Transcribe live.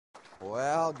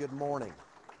Well, good morning.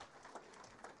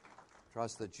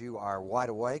 Trust that you are wide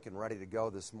awake and ready to go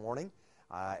this morning,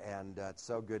 and it's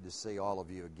so good to see all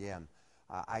of you again.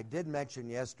 I did mention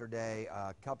yesterday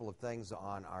a couple of things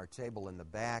on our table in the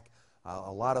back.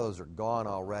 A lot of those are gone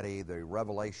already. The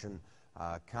Revelation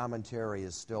commentary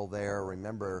is still there.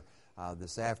 Remember,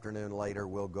 this afternoon later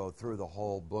we'll go through the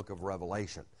whole book of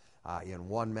Revelation in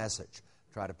one message.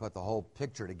 Try to put the whole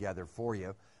picture together for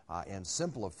you and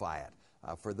simplify it.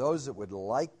 For those that would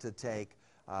like to take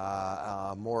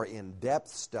a more in-depth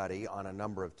study on a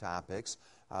number of topics,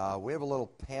 we have a little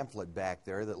pamphlet back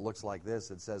there that looks like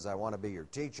this. It says, "I want to be your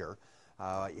teacher."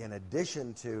 In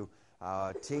addition to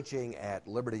teaching at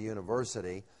Liberty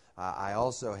University, I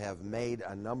also have made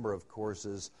a number of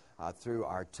courses through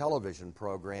our television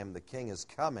program, The King is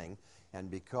Coming, and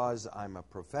because I'm a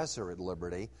professor at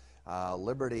Liberty,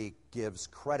 Liberty gives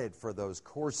credit for those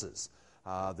courses.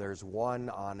 There's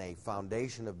one on a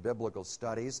foundation of biblical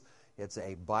studies. It's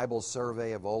a Bible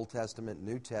survey of Old Testament,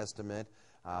 New Testament.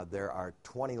 There are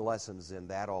 20 lessons in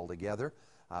that altogether.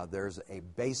 There's a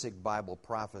basic Bible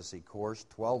prophecy course,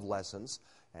 12 lessons,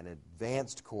 an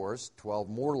advanced course, 12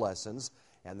 more lessons,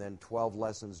 and then 12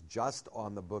 lessons just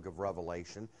on the book of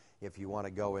Revelation if you want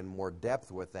to go in more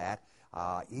depth with that.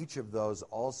 Each of those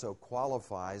also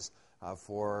qualifies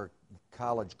for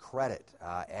college credit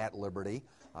at Liberty,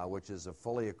 which is a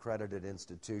fully accredited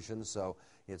institution, so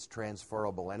it's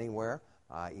transferable anywhere.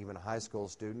 Even a high school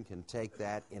student can take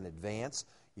that in advance.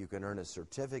 You can earn a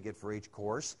certificate for each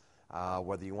course,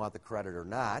 whether you want the credit or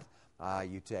not.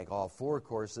 You take all 4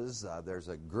 courses. There's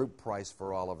a group price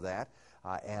for all of that,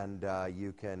 and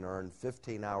you can earn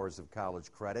 15 hours of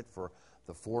college credit for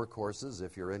the 4 courses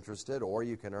if you're interested, or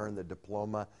you can earn the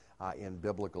diploma in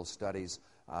biblical studies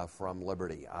from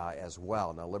Liberty as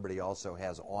well. Now, Liberty also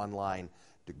has online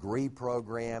degree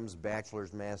programs,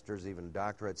 bachelor's, master's, even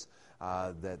doctorates.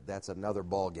 That's another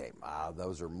ballgame.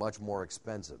 Those are much more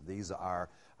expensive. These are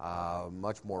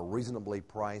much more reasonably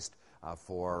priced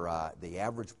for the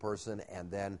average person, and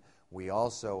then we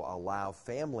also allow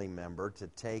family member to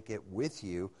take it with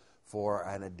you for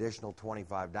an additional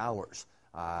 $25.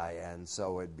 And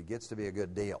so it gets to be a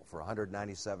good deal. For a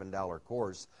 $197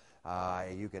 course,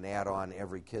 you can add on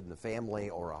every kid in the family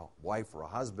or a wife or a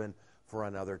husband for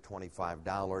another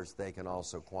 $25. They can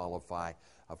also qualify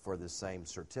for the same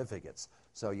certificates.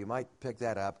 So you might pick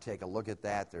that up, take a look at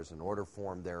that. There's an order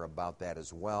form there about that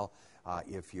as well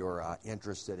if you're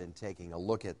interested in taking a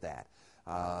look at that.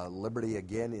 Liberty,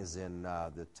 again, is in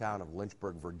the town of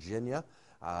Lynchburg, Virginia.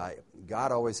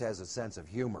 God always has a sense of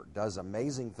humor, does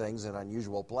amazing things in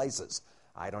unusual places.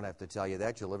 I don't have to tell you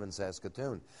that. You live in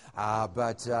Saskatoon.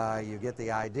 But you get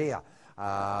the idea.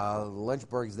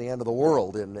 Lynchburg's the end of the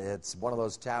world, and it's one of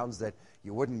those towns that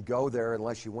you wouldn't go there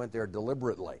unless you went there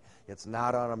deliberately. It's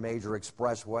not on a major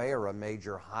expressway or a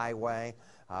major highway.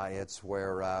 It's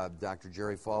where Dr.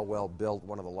 Jerry Falwell built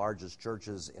one of the largest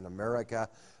churches in America,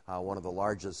 one of the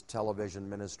largest television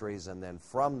ministries, and then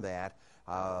from that,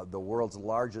 the world's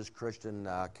largest Christian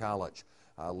college.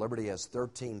 Liberty has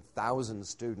 13,000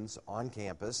 students on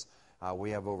campus. We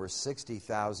have over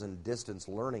 60,000 distance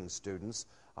learning students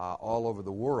all over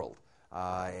the world.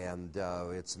 And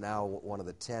it's now one of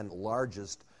the 10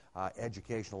 largest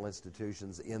educational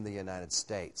institutions in the United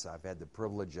States. I've had the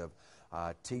privilege of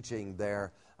teaching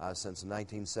there since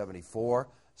 1974,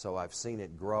 so I've seen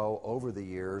it grow over the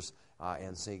years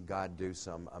and seen God do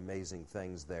some amazing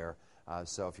things there.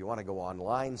 So if you want to go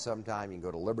online sometime, you can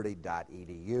go to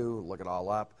liberty.edu, look it all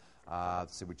up,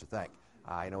 see what you think.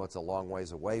 I know it's a long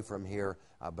ways away from here,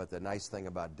 but the nice thing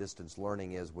about distance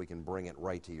learning is we can bring it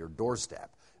right to your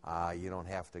doorstep. You don't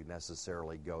have to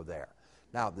necessarily go there.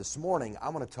 Now, this morning,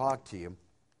 I'm going to talk to you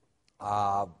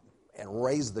and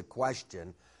raise the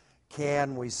question,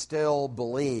 can we still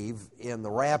believe in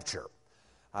the rapture?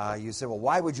 You say, well,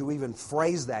 why would you even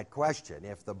phrase that question?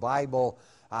 If the Bible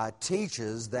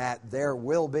teaches that there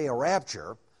will be a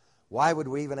rapture, why would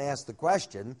we even ask the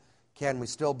question, can we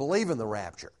still believe in the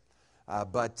rapture?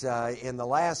 But in the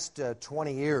last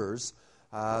 20 years,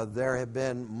 there have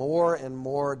been more and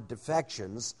more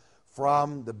defections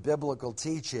from the biblical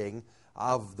teaching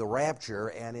of the rapture,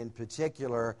 and in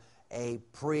particular, a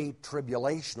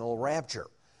pre-tribulational rapture.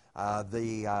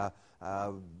 The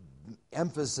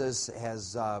emphasis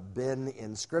has been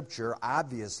in Scripture,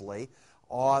 obviously,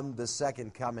 on the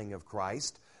second coming of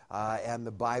Christ, and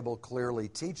the Bible clearly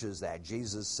teaches that.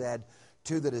 Jesus said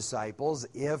to the disciples,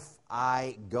 if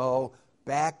I go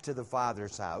back to the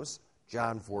Father's house,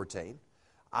 John 14,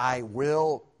 I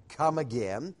will come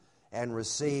again and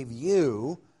receive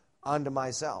you unto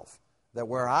myself, that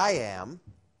where I am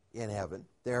in heaven,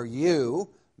 there you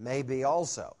may be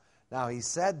also. Now, he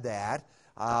said that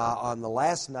on the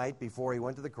last night before he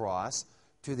went to the cross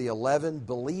to the 11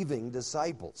 believing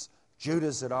disciples.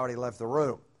 Judas had already left the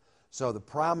room. So the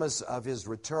promise of his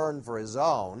return for his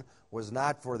own was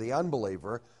not for the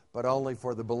unbeliever, but only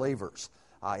for the believers.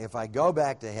 If I go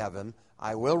back to heaven,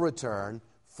 I will return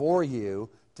for you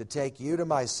to take you to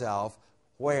myself,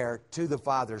 where? To the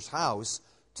Father's house,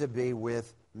 to be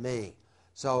with me.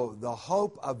 So the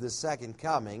hope of the second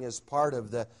coming is part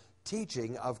of the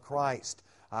teaching of Christ.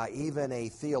 Even a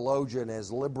theologian as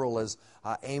liberal as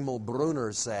Emil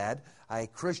Brunner said, a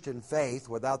Christian faith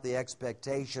without the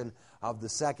expectation of the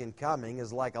second coming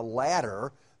is like a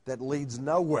ladder that leads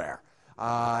nowhere.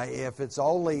 If it's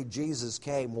only Jesus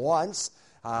came once,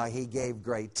 he gave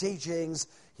great teachings,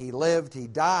 he lived, he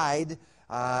died,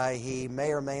 he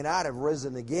may or may not have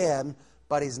risen again,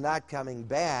 but he's not coming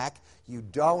back, you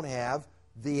don't have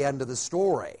the end of the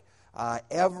story.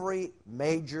 Every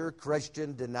major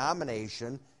Christian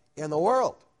denomination in the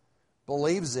world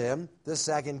believes in the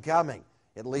second coming,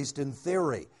 at least in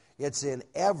theory. It's in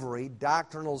every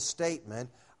doctrinal statement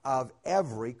of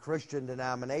every Christian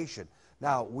denomination.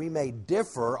 Now, we may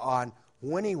differ on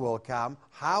when he will come,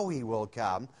 how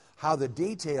the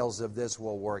details of this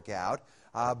will work out,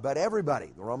 but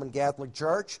everybody, the Roman Catholic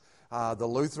Church, the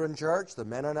Lutheran Church, the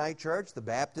Mennonite Church, the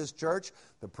Baptist Church,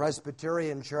 the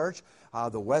Presbyterian Church,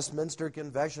 the Westminster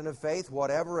Confession of Faith,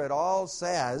 whatever it all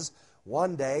says,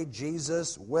 one day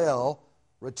Jesus will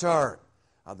return.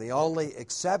 The only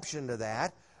exception to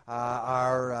that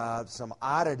are some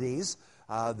oddities.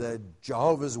 The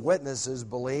Jehovah's Witnesses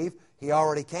believe he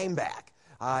already came back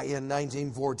in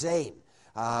 1914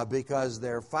 because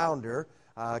their founder,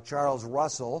 Charles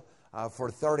Russell,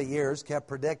 for 30 years kept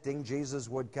predicting Jesus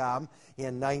would come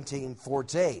in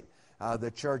 1914.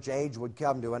 The church age would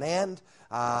come to an end.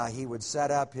 He would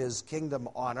set up his kingdom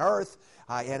on earth,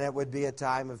 and it would be a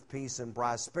time of peace and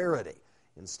prosperity.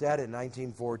 Instead, in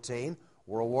 1914,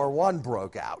 World War I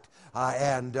broke out,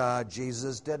 and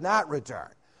Jesus did not return.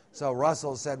 So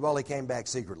Russell said, well, he came back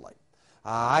secretly.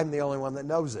 I'm the only one that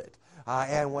knows it.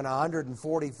 And when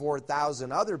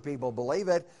 144,000 other people believe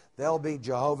it, there'll be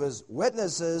Jehovah's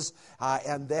Witnesses,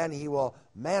 and then he will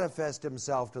manifest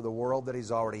himself to the world that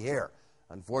he's already here.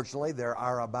 Unfortunately, there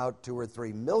are about 2 or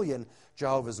 3 million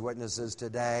Jehovah's Witnesses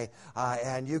today,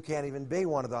 and you can't even be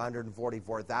one of the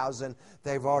 144,000.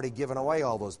 They've already given away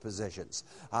all those positions.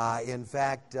 In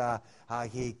fact,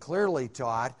 he clearly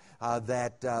taught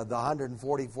that the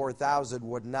 144,000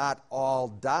 would not all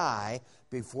die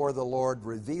before the Lord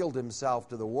revealed himself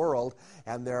to the world,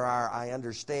 and there are, I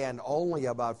understand, only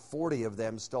about 40 of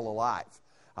them still alive.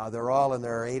 They're all in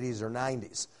their 80s or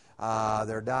 90s.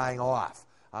 They're dying off.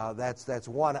 That's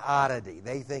one oddity.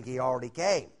 They think he already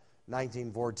came,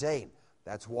 1914.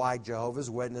 That's why Jehovah's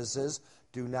Witnesses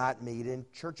do not meet in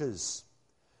churches.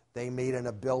 They meet in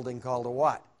a building called a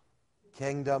what?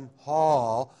 Kingdom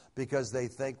Hall, because they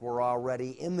think we're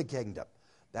already in the kingdom.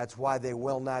 That's why they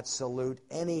will not salute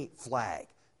any flag,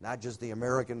 not just the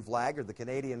American flag or the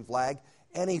Canadian flag,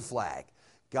 any flag.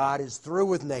 God is through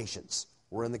with nations.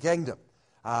 We're in the kingdom.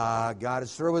 God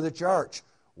is through with the church.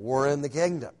 We're in the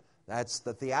kingdom. That's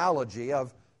the theology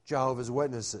of Jehovah's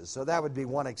Witnesses. So that would be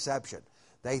one exception.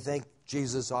 They think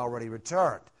Jesus already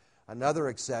returned. Another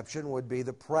exception would be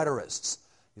the preterists.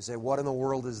 You say, what in the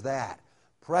world is that?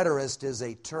 Preterist is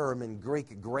a term in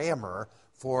Greek grammar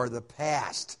for the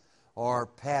past or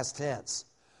past tense.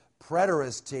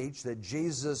 Preterists teach that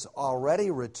Jesus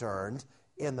already returned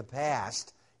in the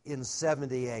past in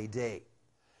 70 A.D.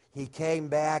 He came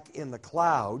back in the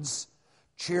clouds,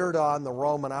 cheered on the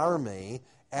Roman army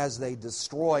as they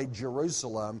destroyed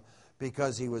Jerusalem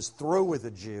because he was through with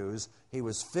the Jews. He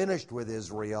was finished with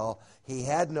Israel. He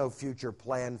had no future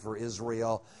plan for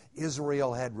Israel.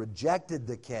 Israel had rejected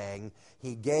the king.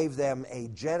 He gave them a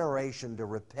generation to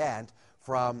repent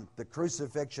from the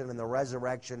crucifixion and the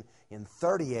resurrection in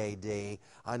 30 A.D.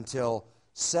 until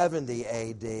 70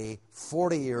 A.D.,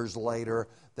 40 years later.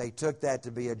 They took that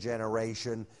to be a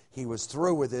generation. He was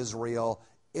through with Israel.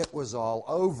 It was all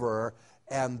over,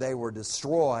 and they were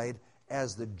destroyed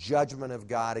as the judgment of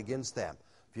God against them.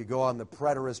 If you go on the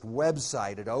preterist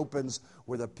website, it opens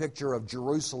with a picture of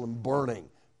Jerusalem burning,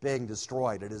 being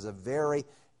destroyed. It is a very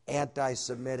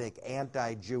anti-Semitic,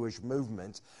 anti-Jewish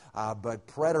movement, but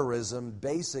preterism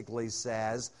basically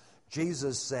says,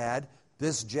 Jesus said,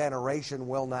 this generation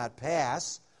will not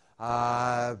pass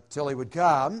till he would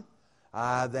come.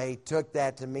 They took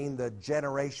that to mean the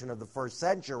generation of the first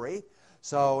century.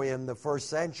 So in the first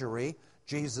century,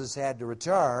 Jesus had to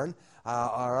return,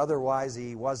 or otherwise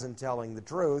he wasn't telling the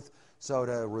truth. So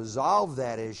to resolve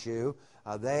that issue,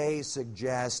 they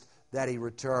suggest that he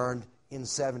returned in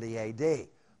 70 A.D.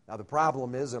 Now, the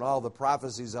problem is, in all the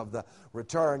prophecies of the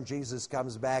return, Jesus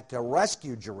comes back to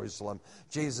rescue Jerusalem.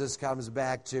 Jesus comes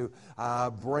back to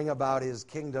bring about his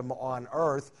kingdom on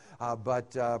earth.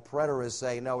 But preterists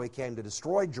say, no, he came to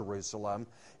destroy Jerusalem.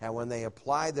 And when they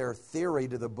apply their theory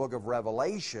to the book of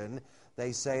Revelation,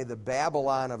 they say the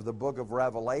Babylon of the book of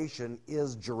Revelation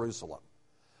is Jerusalem.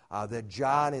 That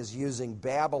John is using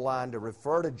Babylon to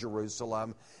refer to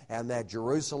Jerusalem, and that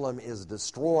Jerusalem is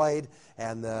destroyed,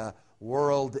 and the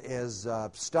world is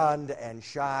stunned and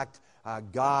shocked.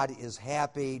 God is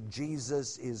happy.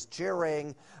 Jesus is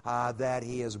cheering that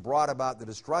he has brought about the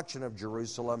destruction of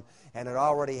Jerusalem, and it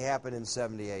already happened in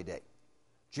 70 A.D.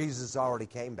 Jesus already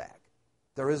came back.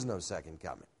 There is no second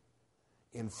coming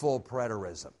in full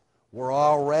preterism. We're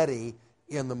already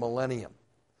in the millennium.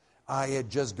 It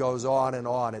just goes on and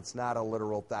on. It's not a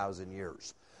literal 1,000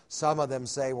 years. Some of them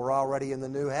say we're already in the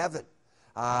new heaven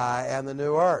and the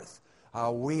new earth.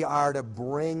 We are to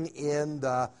bring in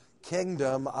the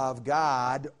kingdom of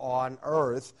God on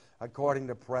earth according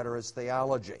to preterist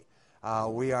theology.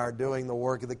 We are doing the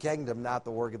work of the kingdom, not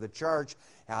the work of the church.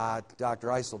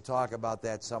 Dr. Ice will talk about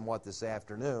that somewhat this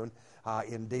afternoon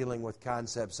in dealing with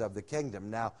concepts of the kingdom.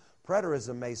 Now,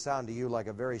 preterism may sound to you like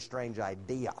a very strange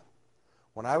idea.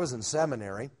 When I was in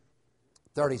seminary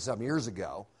 30-some years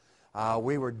ago,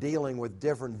 we were dealing with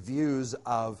different views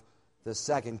of the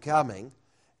second coming,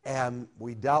 and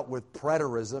we dealt with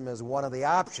preterism as one of the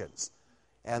options.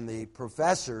 And the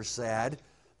professor said,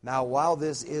 now, while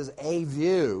this is a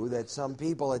view that some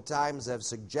people at times have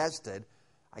suggested,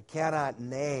 I cannot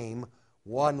name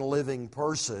one living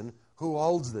person who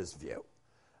holds this view.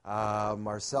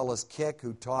 Marcellus Kick,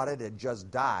 who taught it, had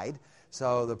just died.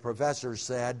 So the professor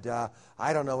said,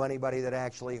 I don't know anybody that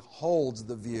actually holds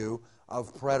the view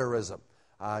of preterism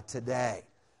today.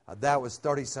 That was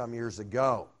 30-some years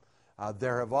ago.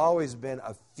 There have always been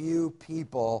a few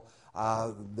people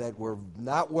that were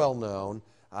not well known,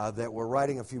 that were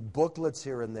writing a few booklets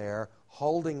here and there,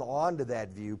 holding on to that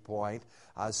viewpoint,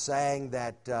 saying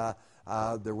that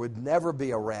there would never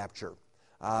be a rapture.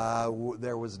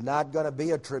 There was not going to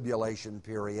be a tribulation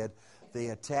period. The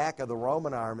attack of the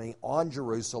Roman army on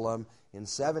Jerusalem in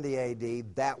 70 A.D.,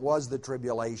 that was the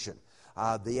tribulation.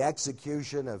 The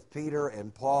execution of Peter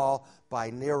and Paul by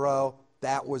Nero,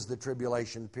 that was the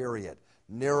tribulation period.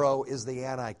 Nero is the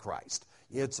Antichrist.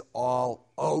 It's all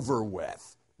over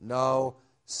with. No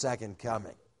second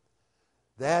coming.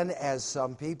 Then, as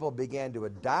some people began to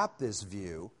adopt this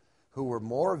view, who were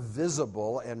more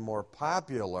visible and more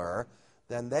popular,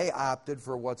 then they opted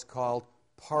for what's called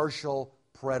partial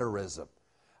preterism.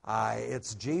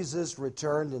 It's Jesus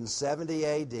returned in 70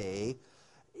 A.D.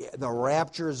 The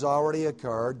rapture has already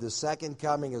occurred. The second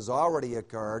coming has already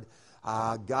occurred.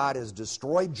 God has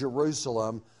destroyed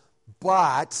Jerusalem,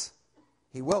 but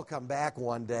he will come back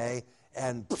one day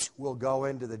and we'll go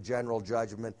into the general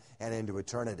judgment and into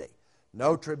eternity.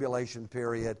 No tribulation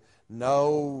period,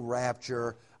 no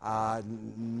rapture,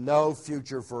 no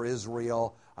future for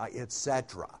Israel,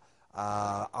 etc.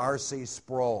 R.C.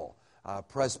 Sproul,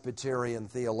 Presbyterian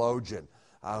theologian,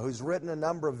 who's written a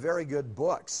number of very good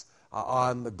books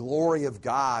on the glory of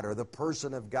God or the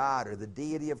person of God or the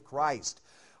deity of Christ,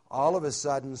 all of a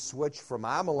sudden switched from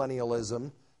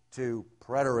amillennialism to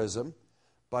preterism,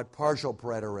 but partial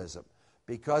preterism.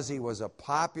 Because he was a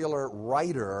popular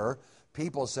writer,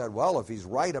 people said, well, if he's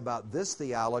right about this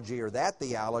theology or that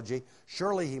theology,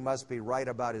 surely he must be right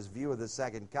about his view of the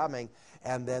second coming,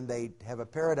 and then they have a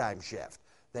paradigm shift.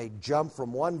 They jump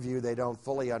from one view they don't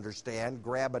fully understand,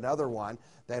 grab another one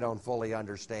they don't fully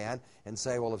understand, and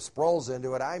say, well, if Sproul's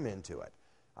into it, I'm into it.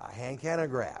 Hank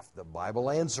Hanegraaff, the Bible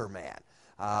Answer Man,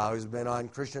 who's been on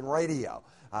Christian radio,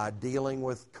 dealing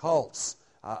with cults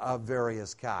of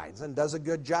various kinds, and does a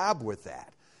good job with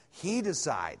that. He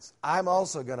decides, I'm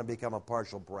also going to become a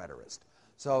partial preterist.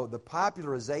 So the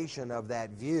popularization of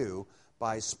that view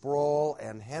by Sproul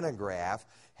and Hanegraaff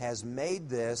has made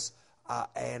this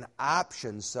an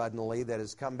option suddenly that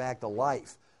has come back to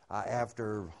life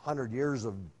after 100 years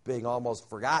of being almost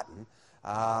forgotten.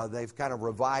 They've kind of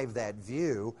revived that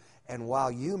view, and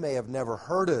while you may have never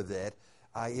heard of it,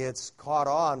 it's caught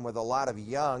on with a lot of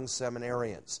young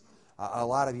seminarians, a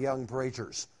lot of young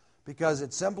preachers, because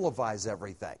it simplifies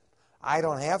everything. I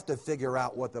don't have to figure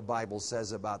out what the Bible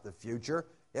says about the future.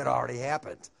 It already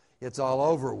happened. It's all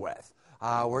over with.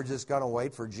 We're just going to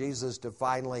wait for Jesus to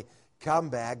finally come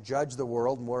back, judge the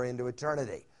world, and we're into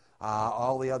eternity.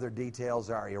 All the other details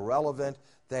are irrelevant.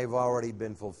 They've already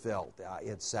been fulfilled,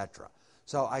 etc.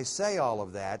 So I say all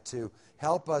of that to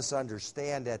help us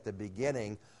understand at the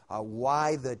beginning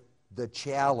why the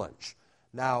challenge.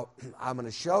 Now, I'm going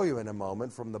to show you in a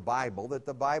moment from the Bible that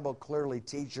the Bible clearly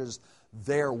teaches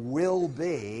there will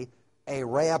be a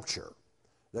rapture.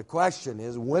 The question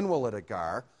is, when will it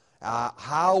occur?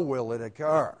 How will it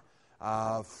occur?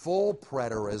 Full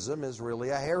preterism is really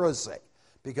a heresy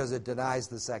because it denies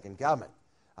the second coming.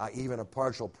 Even a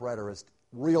partial preterist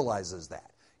realizes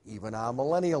that. Even our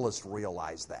millennialists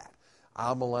realize that.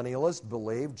 Our millennialists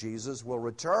believe Jesus will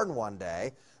return one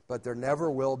day, but there never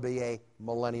will be a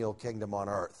millennial kingdom on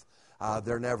earth.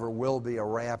 There never will be a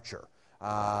rapture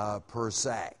per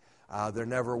se. There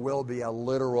never will be a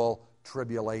literal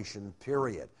tribulation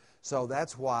period. So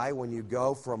that's why when you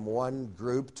go from one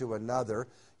group to another,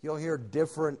 you'll hear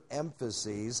different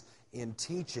emphases in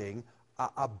teaching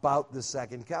about the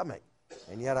second coming.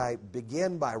 And yet I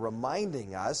begin by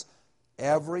reminding us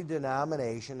every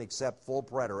denomination except full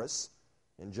preterists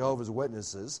and Jehovah's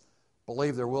Witnesses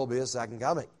believe there will be a second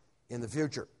coming in the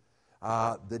future.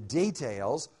 The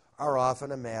details are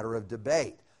often a matter of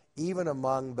debate. Even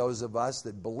among those of us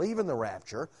that believe in the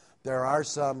rapture, there are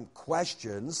some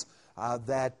questions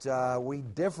that we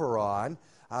differ on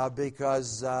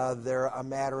because they're a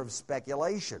matter of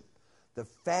speculation. The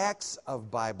facts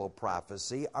of Bible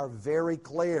prophecy are very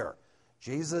clear.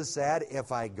 Jesus said,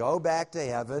 if I go back to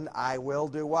heaven, I will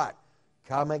do what?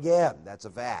 Come again. That's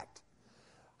a fact.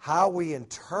 How we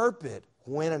interpret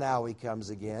when and how he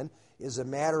comes again is a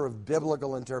matter of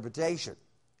biblical interpretation.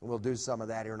 And we'll do some of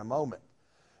that here in a moment.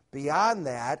 Beyond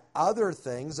that, other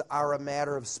things are a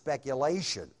matter of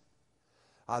speculation.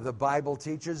 The Bible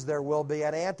teaches there will be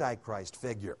an Antichrist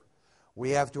figure.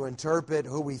 We have to interpret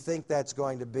who we think that's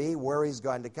going to be, where he's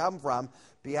going to come from.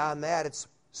 Beyond that, it's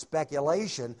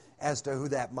speculation as to who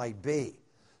that might be.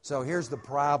 So here's the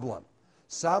problem.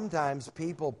 Sometimes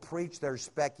people preach their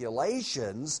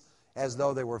speculations as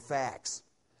though they were facts.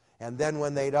 And then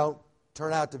when they don't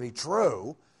turn out to be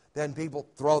true, then people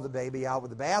throw the baby out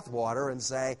with the bathwater and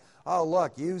say, oh,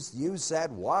 look, you said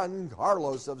Juan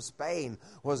Carlos of Spain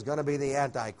was going to be the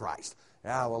Antichrist.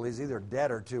 Yeah, well, he's either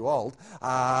dead or too old,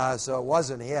 so it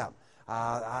wasn't him.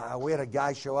 We had a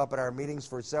guy show up at our meetings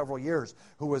for several years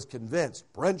who was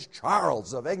convinced Prince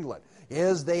Charles of England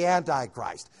is the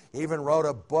Antichrist. He even wrote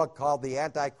a book called The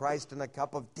Antichrist in a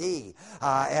Cup of Tea.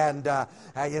 And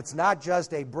it's not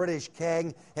just a British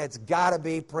king, it's got to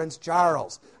be Prince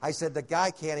Charles. I said, the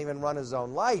guy can't even run his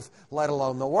own life, let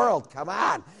alone the world. Come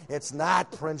on, it's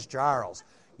not Prince Charles.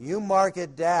 You mark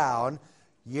it down,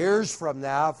 years from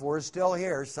now, if we're still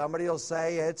here, somebody will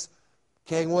say it's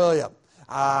King William.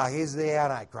 He's the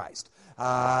Antichrist.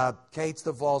 Kate's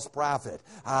the false prophet,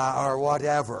 or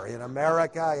whatever. In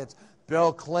America, it's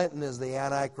Bill Clinton is the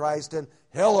Antichrist, and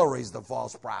Hillary's the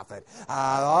false prophet.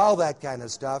 All that kind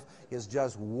of stuff is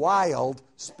just wild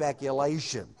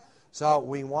speculation. So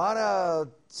we want to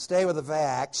stay with the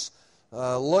facts,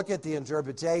 look at the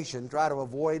interpretation, try to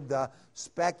avoid the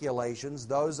speculations.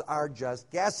 Those are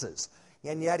just guesses.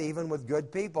 And yet, even with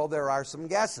good people, there are some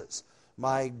guesses.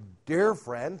 My dear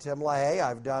friend, Tim LaHaye,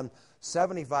 I've done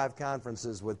 75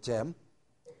 conferences with Tim,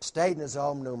 stayed in his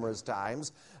home numerous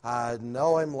times,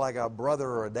 know him like a brother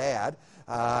or a dad,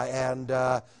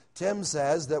 and Tim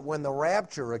says that when the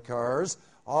rapture occurs,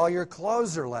 all your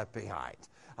clothes are left behind.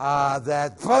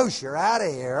 That, poosh, you're out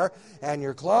of here, and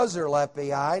your clothes are left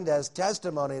behind as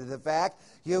testimony to the fact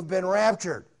you've been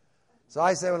raptured. So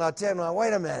I say, well, now, Tim,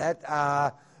 wait a minute,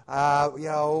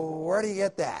 where do you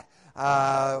get that?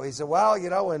 He said, well,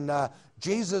 when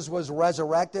Jesus was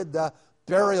resurrected, the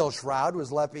burial shroud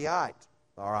was left behind.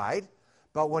 All right?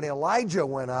 But when Elijah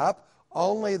went up,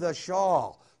 only the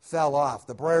shawl fell off,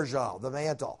 the prayer shawl, the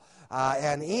mantle.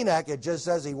 And Enoch, it just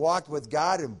says he walked with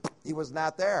God and he was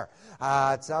not there.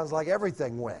 It sounds like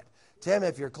everything went. Tim,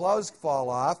 if your clothes fall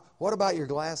off, what about your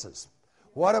glasses?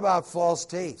 What about false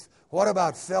teeth? What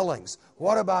about fillings?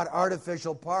 What about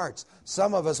artificial parts?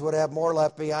 Some of us would have more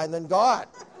left behind than gone.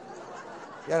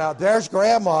 There's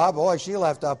Grandma. Boy, she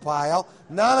left a pile.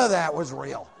 None of that was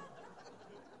real.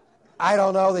 I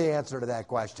don't know the answer to that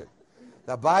question.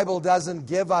 The Bible doesn't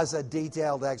give us a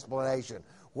detailed explanation,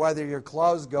 whether your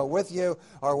clothes go with you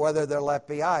or whether they're left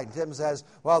behind. Tim says,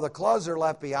 well, the clothes are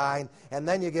left behind, and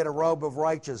then you get a robe of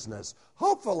righteousness,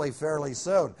 hopefully fairly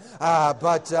soon.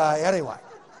 But anyway.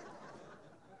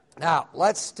 Now,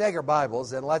 let's take our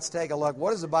Bibles and let's take a look.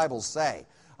 What does the Bible say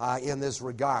in this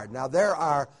regard? Now, there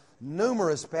are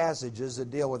numerous passages that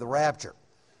deal with the rapture.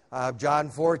 John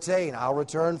 14, I'll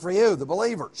return for you, the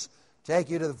believers, take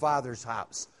you to the Father's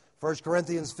house. 1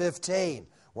 Corinthians 15,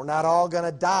 we're not all going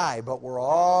to die, but we're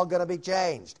all going to be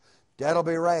changed. Dead will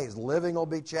be raised, living will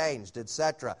be changed,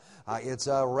 etc. It's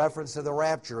a reference to the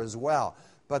rapture as well.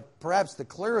 But perhaps the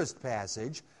clearest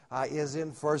passage is in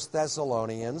 1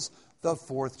 Thessalonians, the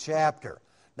 4th chapter.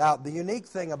 Now, the unique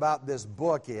thing about this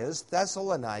book is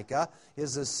Thessalonica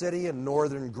is a city in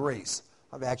northern Greece.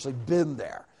 I've actually been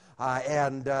there.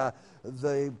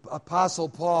 The Apostle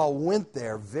Paul went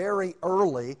there very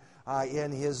early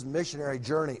in his missionary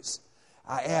journeys.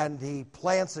 And he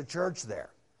plants a church there.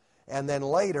 And then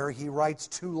later he writes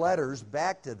 2 letters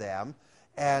back to them.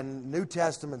 And New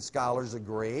Testament scholars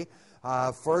agree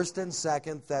 1st and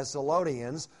 2nd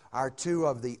Thessalonians are 2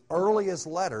 of the earliest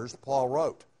letters Paul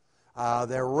wrote.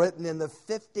 They're written in the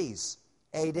 50s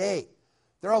A.D.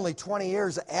 They're only 20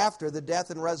 years after the death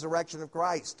and resurrection of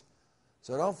Christ.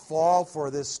 So don't fall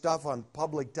for this stuff on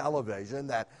public television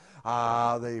that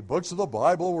the books of the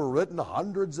Bible were written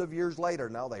hundreds of years later.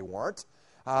 No, they weren't.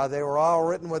 They were all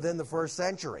written within the 1st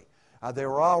century. They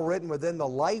were all written within the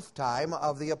lifetime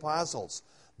of the apostles.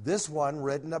 This one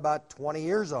written about 20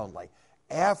 years only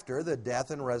after the death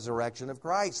and resurrection of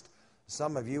Christ.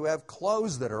 Some of you have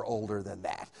clothes that are older than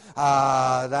that.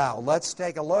 Now, let's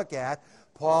take a look at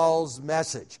Paul's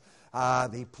message.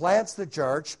 He plants the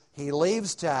church. He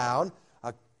leaves town.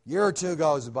 A year or 2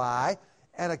 goes by,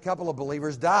 and a couple of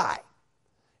believers die.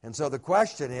 And so the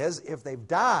question is, if they've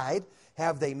died,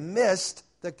 have they missed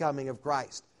the coming of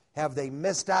Christ? Have they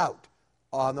missed out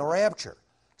on the rapture?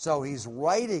 So he's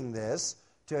writing this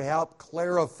to help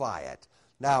clarify it.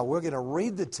 Now, we're going to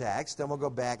read the text, and we'll go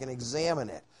back and examine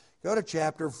it. Go to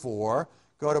chapter 4,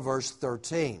 go to verse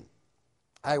 13.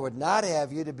 I would not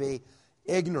have you to be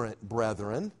ignorant,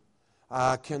 brethren,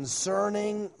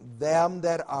 concerning them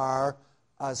that are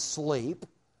asleep,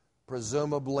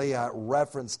 presumably a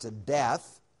reference to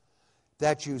death,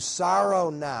 that you sorrow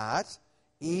not,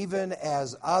 even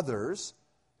as others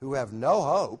who have no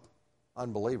hope,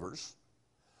 unbelievers.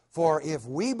 For if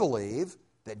we believe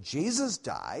that Jesus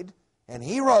died and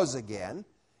he rose again,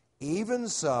 even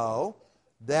so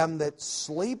them that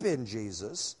sleep in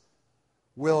Jesus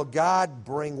will God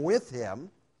bring with him.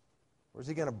 Where's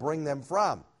he going to bring them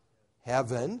from?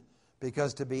 Heaven,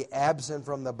 because to be absent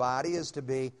from the body is to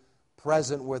be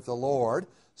present with the Lord.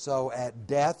 So at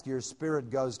death your spirit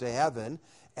goes to heaven,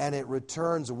 and it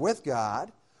returns with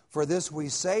God. For this we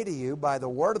say to you by the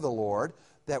word of the Lord,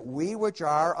 that we which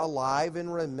are alive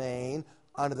and remain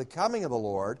unto the coming of the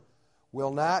Lord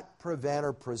will not prevent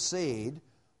or precede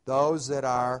those that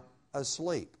are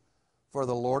asleep. For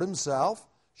the Lord himself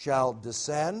shall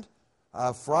descend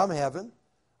from heaven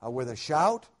with a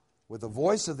shout, with the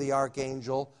voice of the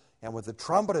archangel, and with the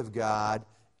trumpet of God,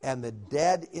 and the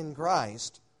dead in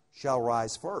Christ shall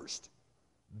rise first.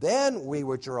 Then we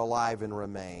which are alive and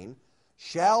remain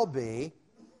shall be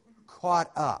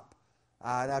caught up.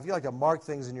 Now, if you like to mark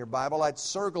things in your Bible, I'd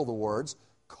circle the words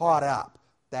caught up.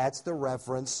 That's the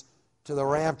reference to the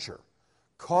rapture.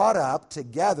 Caught up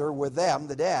together with them,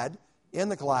 the dead, in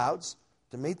the clouds,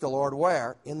 to meet the Lord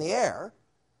where? In the air.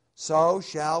 So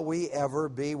shall we ever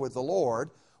be with the Lord.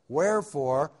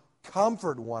 Wherefore,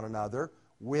 comfort one another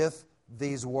with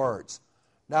these words.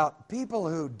 Now, people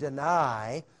who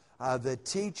deny the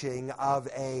teaching of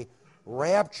a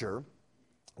rapture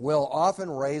will often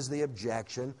raise the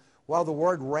objection, well, the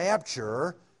word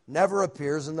rapture never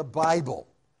appears in the Bible,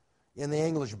 in the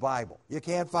English Bible. You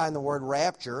can't find the word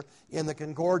rapture in the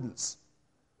concordance.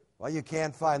 Well, you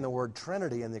can't find the word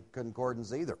Trinity in the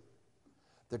concordance either.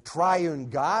 The triune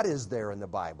God is there in the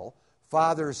Bible,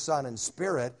 Father, Son, and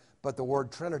Spirit, but the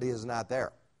word Trinity is not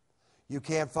there. You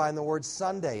can't find the word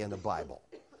Sunday in the Bible,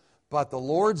 but the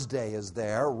Lord's Day is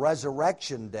there,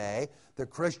 Resurrection Day. The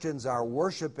Christians are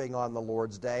worshiping on the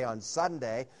Lord's Day on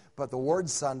Sunday, but the word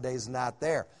Sunday is not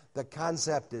there. The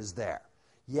concept is there.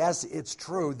 Yes, it's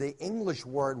true, the English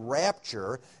word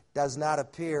rapture does not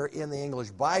appear in the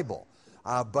English Bible,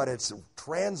 but it's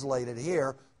translated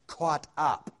here, caught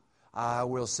up.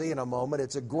 We'll see in a moment,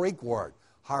 it's a Greek word,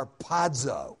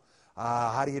 harpazo.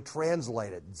 How do you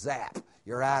translate it? Zap,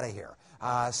 you're out of here.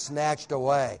 Snatched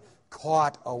away,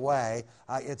 caught away,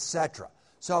 etc.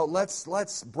 So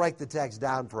let's break the text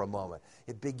down for a moment.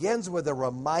 It begins with a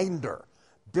reminder.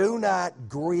 Do not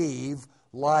grieve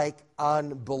like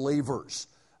unbelievers.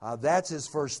 That's his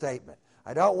first statement.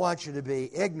 I don't want you to be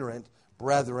ignorant,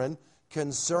 brethren,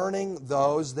 concerning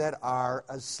those that are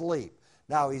asleep.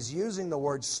 Now, he's using the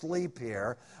word sleep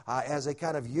here as a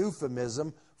kind of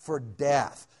euphemism for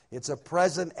death. It's a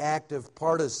present active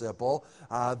participle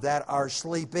that are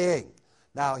sleeping.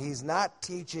 Now, he's not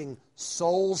teaching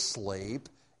soul sleep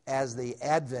as the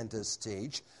Adventists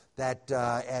teach, that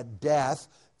at death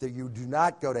that you do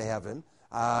not go to heaven.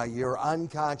 You're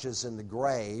unconscious in the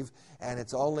grave, and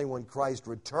it's only when Christ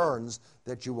returns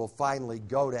that you will finally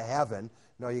go to heaven.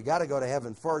 No, you got to go to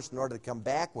heaven first in order to come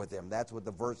back with him. That's what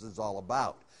the verse is all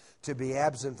about. To be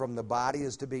absent from the body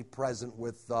is to be present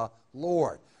with the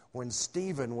Lord. When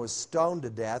Stephen was stoned to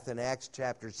death in Acts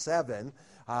chapter 7,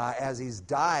 as he's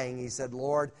dying, he said,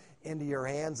 Lord, into your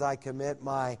hands I commit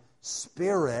my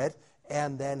spirit,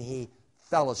 and then he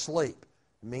fell asleep.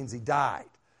 It means he died.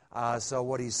 So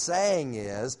what he's saying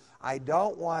is, I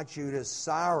don't want you to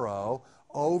sorrow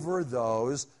over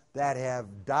those that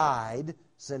have died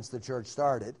since the church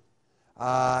started,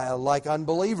 like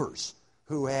unbelievers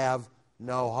who have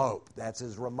no hope. That's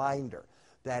his reminder,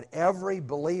 that every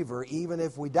believer, even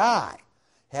if we die,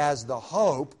 has the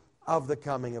hope of the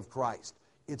coming of Christ.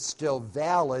 It's still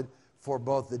valid for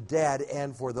both the dead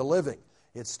and for the living.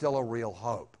 It's still a real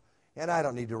hope. And I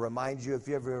don't need to remind you, if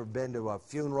you've ever been to a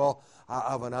funeral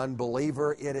of an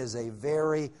unbeliever, it is a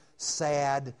very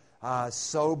sad,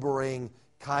 sobering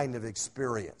kind of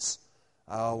experience.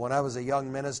 When I was a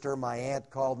young minister, my aunt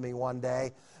called me one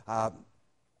day.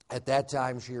 At that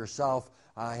time, she herself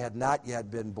had not yet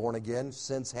been born again,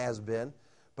 since has been.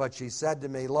 But she said to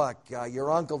me, look,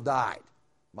 your uncle died,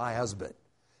 my husband.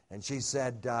 And she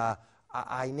said,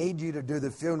 I need you to do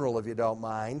the funeral if you don't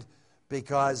mind,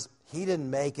 because he didn't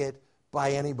make it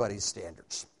by anybody's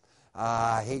standards.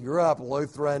 He grew up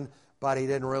Lutheran, but he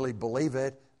didn't really believe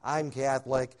it. I'm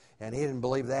Catholic, and he didn't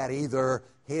believe that either.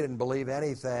 He didn't believe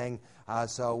anything,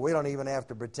 so we don't even have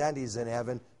to pretend he's in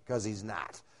heaven, because he's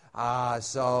not.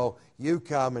 So you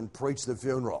come and preach the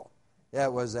funeral.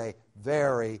 It was a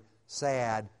very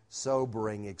sad,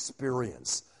 sobering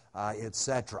experience,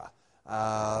 etc.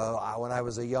 When I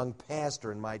was a young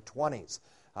pastor in my 20s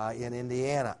in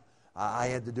Indiana, I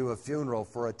had to do a funeral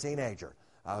for a teenager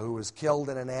who was killed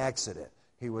in an accident.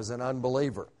 He was an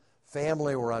unbeliever.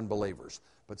 Family were unbelievers,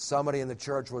 but somebody in the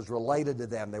church was related to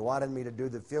them. They wanted me to do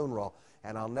the funeral,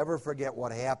 and I'll never forget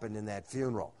what happened in that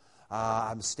funeral.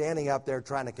 I'm standing up there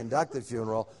trying to conduct the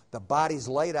funeral. The body's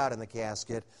laid out in the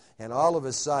casket, and all of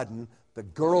a sudden, the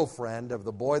girlfriend of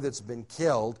the boy that's been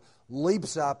killed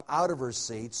leaps up out of her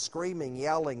seat, screaming,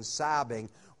 yelling, sobbing,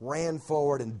 ran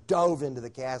forward and dove into the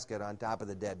casket on top of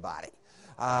the dead body,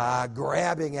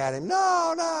 grabbing at him. No,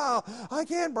 I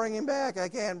can't bring him back. I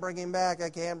can't bring him back. I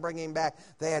can't bring him back.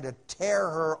 They had to tear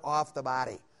her off the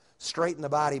body, straighten the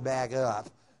body back up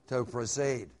to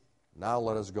proceed. Now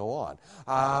let us go on.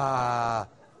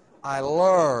 I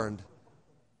learned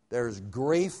there's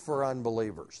grief for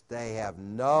unbelievers. They have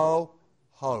no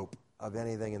hope of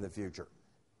anything in the future.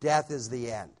 Death is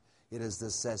the end. It is the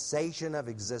cessation of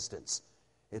existence.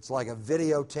 It's like a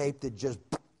videotape that just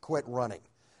quit running,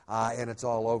 and it's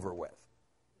all over with.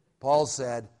 Paul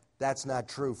said, that's not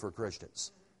true for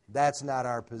Christians. That's not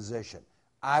our position.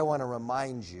 I want to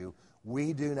remind you,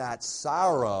 we do not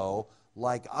sorrow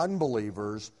like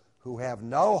unbelievers who have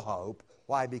no hope.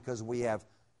 Why? Because we have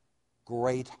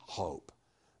great hope.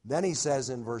 Then he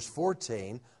says in verse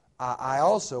 14, I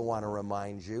also want to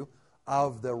remind you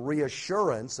of the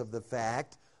reassurance of the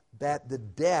fact that the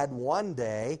dead one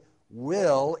day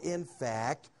will, in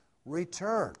fact,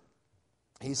 return.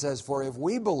 He says, for if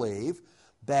we believe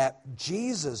that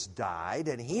Jesus died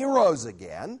and he rose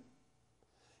again,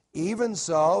 even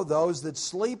so those that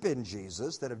sleep in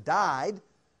Jesus, that have died,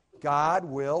 God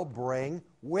will bring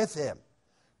with him.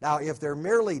 Now, if they're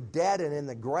merely dead and in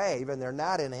the grave and they're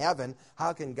not in heaven,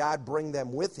 how can God bring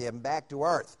them with him back to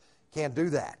earth? Can't do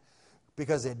that.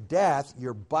 Because at death,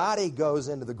 your body goes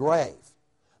into the grave,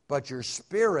 but your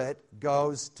spirit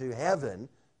goes to heaven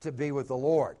to be with the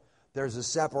Lord. There's a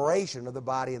separation of the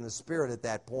body and the spirit at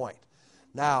that point.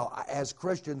 Now, as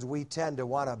Christians, we tend to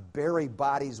want to bury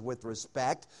bodies with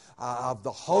respect of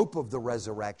the hope of the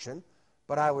resurrection.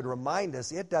 But I would remind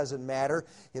us, it doesn't matter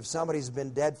if somebody's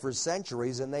been dead for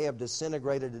centuries and they have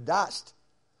disintegrated to dust.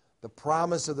 The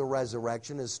promise of the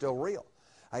resurrection is still real.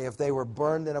 If they were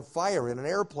burned in a fire, in an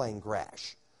airplane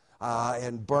crash,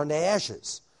 and burned to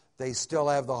ashes, they still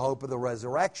have the hope of the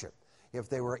resurrection. If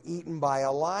they were eaten by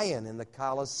a lion in the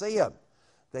Colosseum,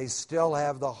 they still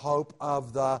have the hope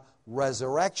of the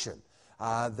resurrection.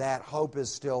 That hope is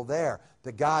still there.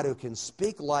 The God who can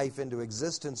speak life into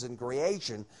existence in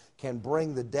creation can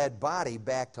bring the dead body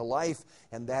back to life,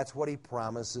 and that's what he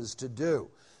promises to do.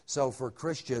 So for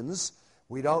Christians,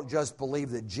 we don't just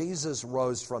believe that Jesus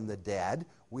rose from the dead,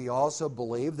 we also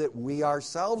believe that we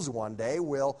ourselves one day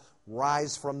will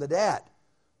rise from the dead.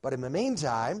 But in the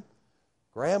meantime,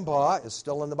 Grandpa is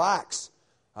still in the box.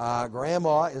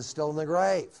 Grandma is still in the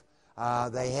grave.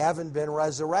 They haven't been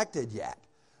resurrected yet.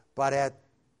 But at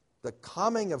the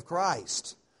coming of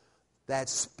Christ, that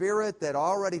spirit that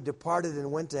already departed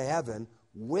and went to heaven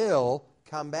will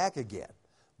come back again.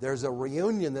 There's a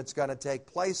reunion that's going to take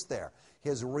place there.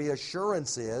 His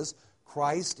reassurance is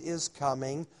Christ is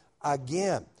coming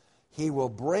again. he will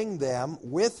bring them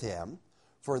with him.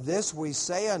 For this we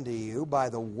say unto you by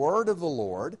the word of the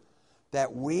Lord,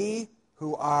 that we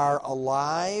who are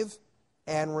alive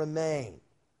and remain.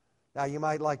 Now you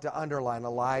might like to underline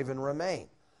alive and remain.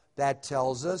 That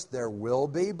tells us there will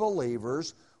be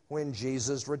believers when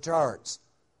Jesus returns.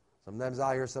 Sometimes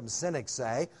I hear some cynics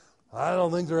say, I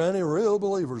don't think there are any real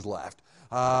believers left.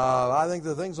 I think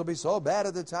that things will be so bad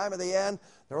at the time of the end,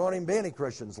 there won't even be any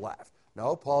Christians left.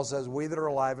 No, Paul says we that are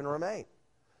alive and remain.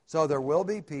 So there will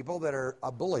be people that are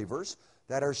believers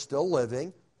that are still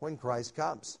living when Christ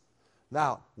comes.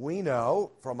 Now, we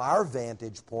know from our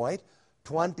vantage point,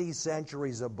 20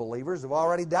 centuries of believers have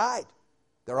already died.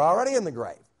 They're already in the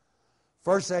grave.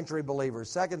 First century believers,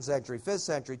 second century, 5th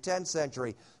century, 10th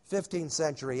century, 15th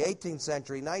century, 18th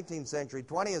century, 19th century,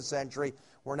 20th century.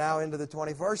 We're now into the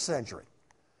 21st century.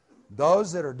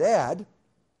 Those that are dead,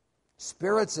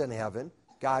 spirits in heaven,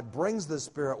 God brings the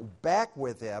spirit back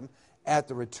with him at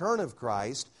the return of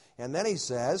Christ. And then he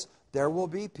says there will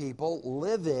be people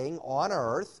living on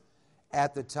earth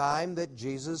at the time that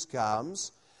Jesus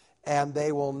comes, and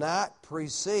they will not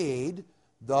precede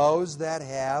those that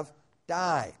have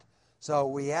died. So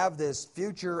we have this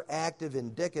future active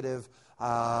indicative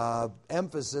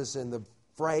emphasis in the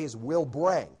phrase will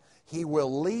bring. He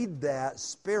will lead that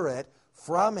spirit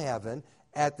from heaven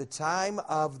at the time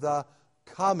of the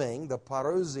coming, the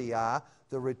parousia,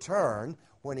 the return,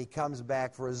 when he comes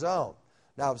back for his own.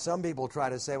 Now, some people try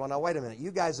to say, well, now, wait a minute.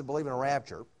 You guys that believe in a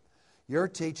rapture, you're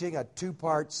teaching a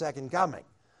two-part second coming.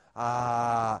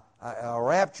 A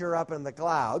rapture up in the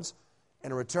clouds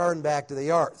and a return back to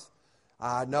the earth.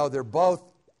 No, they're both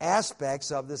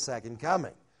aspects of the second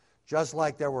coming, just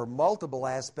like there were multiple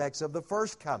aspects of the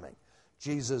first coming.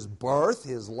 Jesus' birth,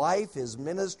 his life, his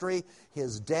ministry,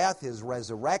 his death, his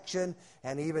resurrection,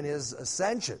 and even his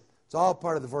ascension. It's all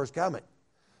part of the first coming.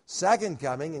 Second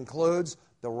coming includes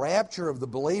the rapture of the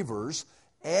believers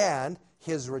and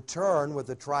his return with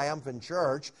the triumphant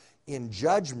church in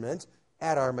judgment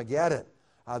at Armageddon.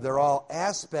 They're all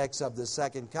aspects of the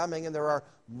second coming, and there are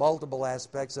multiple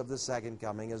aspects of the second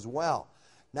coming as well.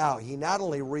 Now, he not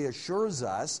only reassures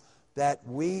us that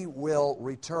we will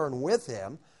return with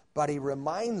him, but he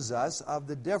reminds us of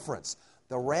the difference.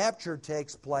 The rapture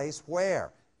takes place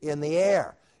where? In the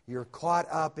air. You're caught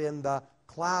up in the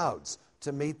clouds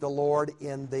to meet the Lord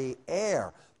in the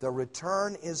air. The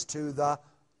return is to the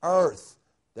earth.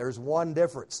 There's one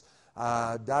difference.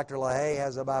 Dr. LaHaye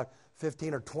has about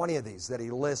 15 or 20 of these that he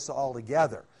lists all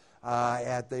together.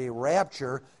 At the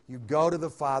rapture, you go to the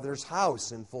Father's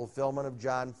house in fulfillment of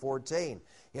John 14.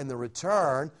 In the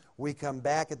return, we come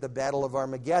back at the Battle of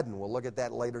Armageddon. We'll look at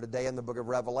that later today in the book of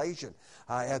Revelation.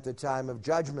 At the time of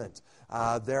judgment,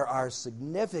 there are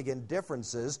significant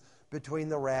differences between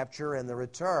the rapture and the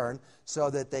return so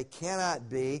that they cannot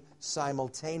be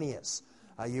simultaneous.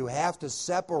 You have to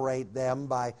separate them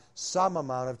by some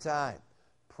amount of time.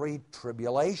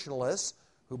 Pre-tribulationists,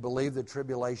 who believe the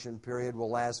tribulation period will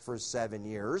last for 7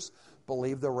 years,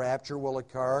 believe the rapture will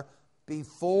occur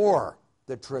before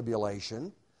the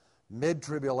tribulation.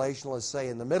 Mid-tribulationists say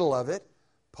in the middle of it.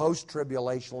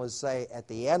 Post-tribulationists say at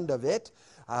the end of it.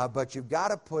 But you've got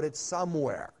to put it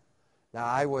somewhere. Now,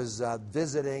 I was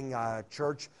visiting a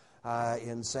church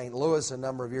in St. Louis a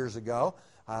number of years ago.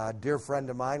 A dear friend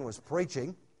of mine was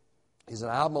preaching. He's an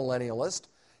amillennialist.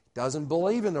 Doesn't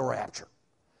believe in the rapture.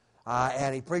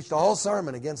 And he preached a whole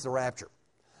sermon against the rapture.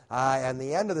 And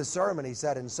the end of the sermon, he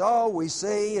said, and so we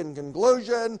see in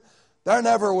conclusion, there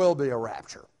never will be a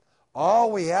rapture.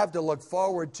 All we have to look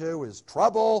forward to is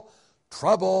trouble,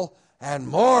 trouble, and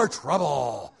more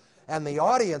trouble. And the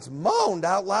audience moaned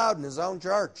out loud in his own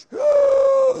church.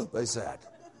 They said.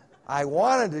 I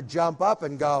wanted to jump up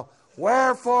and go,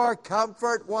 wherefore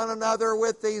comfort one another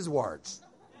with these words.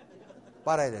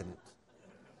 But I didn't.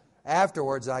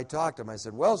 Afterwards, I talked to him. I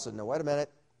said, Wilson, now wait a minute.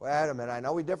 I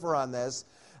know we differ on this.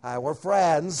 We're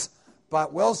friends.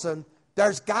 But Wilson,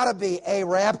 there's got to be a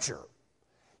rapture.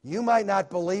 You might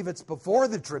not believe it's before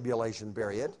the tribulation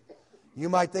period. You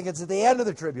might think it's at the end of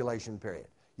the tribulation period.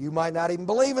 You might not even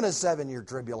believe in a 7-year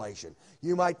tribulation.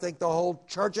 You might think the whole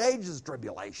church age is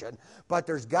tribulation. But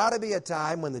there's got to be a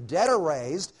time when the dead are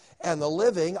raised and the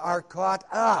living are caught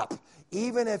up,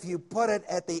 even if you put it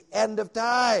at the end of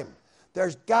time.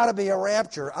 There's got to be a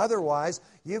rapture. Otherwise,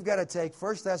 you've got to take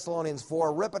 1 Thessalonians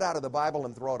 4, rip it out of the Bible,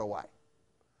 and throw it away.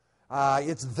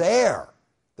 It's there.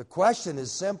 The question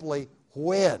is simply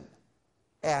when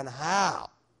and how.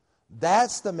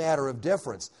 That's the matter of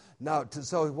difference. Now,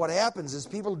 so what happens is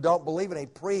people who don't believe in a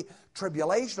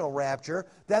pre-tribulational rapture,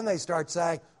 then they start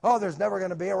saying, oh, there's never going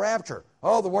to be a rapture.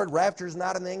 Oh, the word rapture is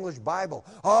not in the English Bible.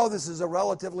 Oh, this is a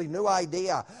relatively new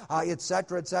idea,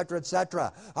 etc., etc.,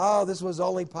 etc. Oh, this was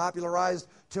only popularized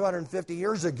 250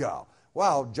 years ago.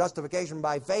 Well, justification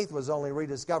by faith was only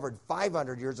rediscovered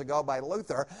 500 years ago by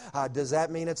Luther. Does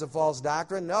that mean it's a false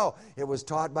doctrine? No. It was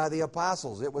taught by the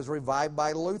apostles. It was revived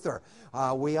by Luther.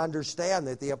 We understand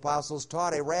that the apostles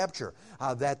taught a rapture,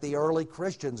 that the early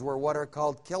Christians were what are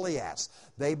called Chilias.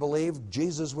 They believed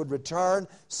Jesus would return,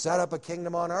 set up a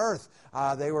kingdom on earth.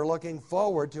 They were looking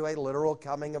forward to a literal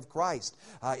coming of Christ,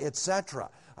 etc.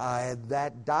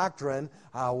 That doctrine,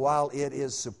 while it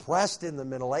is suppressed in the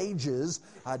Middle Ages,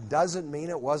 doesn't mean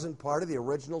it wasn't part of the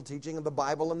original teaching of the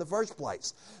Bible in the first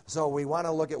place. So we want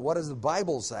to look at what does the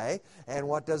Bible say, and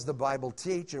what does the Bible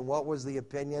teach, and what was the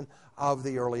opinion of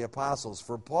the early apostles.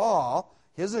 For Paul,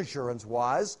 his assurance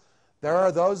was, there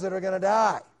are those that are going to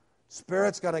die.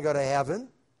 Spirit's going to go to heaven,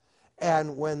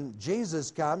 and when Jesus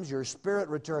comes, your spirit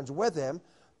returns with him.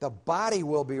 The body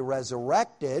will be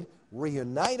resurrected,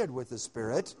 reunited with the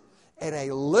Spirit, and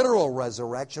a literal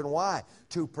resurrection. Why?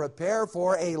 To prepare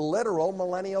for a literal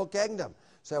millennial kingdom.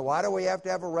 So why do we have to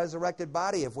have a resurrected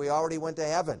body if we already went to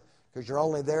heaven? Because you're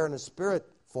only there in a spirit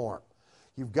form.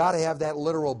 You've got to have that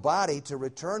literal body to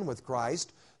return with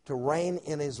Christ, to reign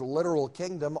in his literal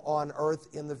kingdom on earth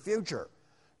in the future.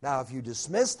 Now, if you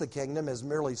dismiss the kingdom as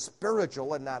merely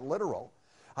spiritual and not literal,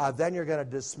 then you're going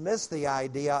to dismiss the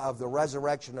idea of the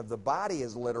resurrection of the body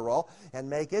as literal and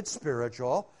make it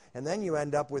spiritual. And then you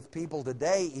end up with people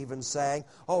today even saying,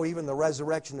 oh, even the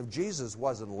resurrection of Jesus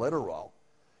wasn't literal.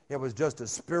 It was just a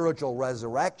spiritual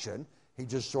resurrection. He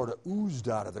just sort of oozed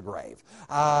out of the grave.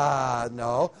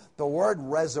 No, the word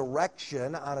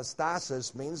resurrection,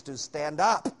 anastasis, means to stand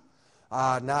up,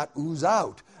 not ooze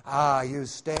out. You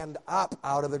stand up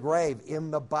out of the grave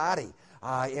in the body.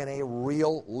 In a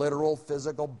real, literal,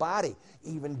 physical body.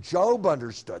 Even Job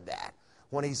understood that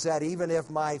when he said, even if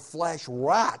my flesh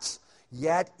rots,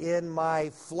 yet in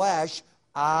my flesh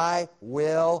I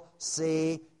will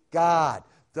see God.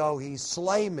 Though he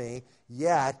slay me,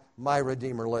 yet my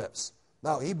Redeemer lives.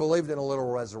 Now, he believed in a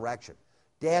literal resurrection.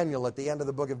 Daniel, at the end of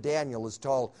the book of Daniel, is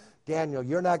told, Daniel,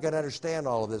 you're not going to understand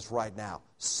all of this right now.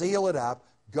 Seal it up,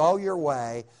 go your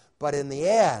way, but in the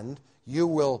end, you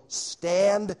will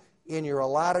stand in your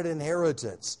allotted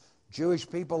inheritance. Jewish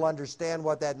people understand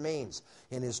what that means.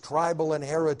 In his tribal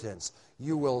inheritance,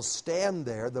 you will stand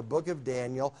there. The book of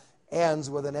Daniel ends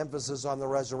with an emphasis on the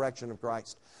resurrection of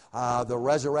Christ. The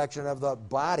resurrection of the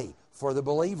body for the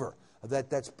believer.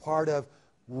 That's part of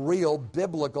real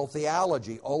biblical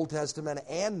theology, Old Testament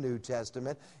and New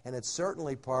Testament, and it's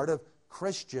certainly part of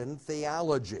Christian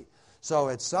theology. So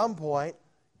at some point,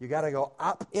 you got to go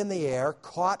up in the air,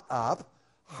 caught up,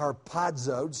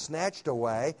 harpazoed, snatched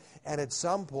away, and at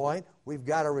some point we've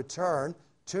got to return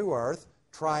to earth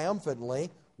triumphantly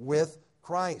with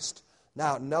Christ.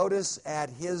 Now notice at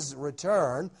his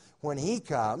return, when he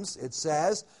comes, it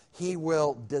says he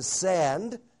will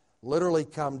descend, literally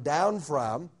come down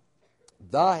from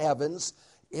the heavens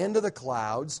into the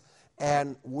clouds,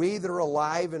 and we that are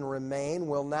alive and remain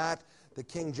will not, the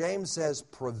King James says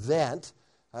prevent,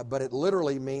 but it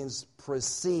literally means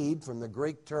precede from the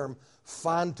Greek term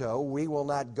phanto. We will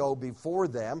not go before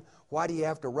them. Why do you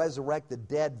have to resurrect the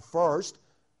dead first?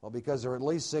 Well, because they're at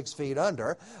least 6 feet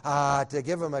under, to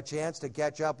give them a chance to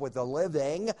catch up with the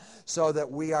living, so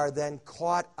that we are then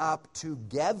caught up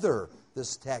together,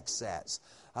 this text says,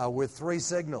 with 3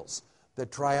 signals: the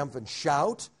triumphant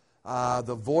shout,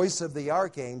 the voice of the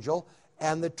archangel,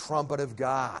 and the trumpet of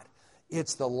God.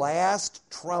 It's the last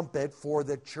trumpet for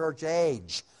the church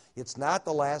age. It's not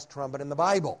the last trumpet in the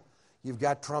Bible. You've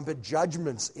got trumpet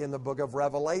judgments in the book of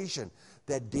Revelation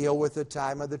that deal with the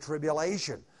time of the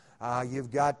tribulation. You've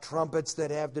got trumpets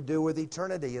that have to do with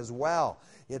eternity as well.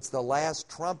 It's the last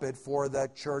trumpet for the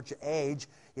church age.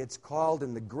 It's called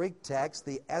in the Greek text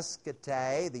the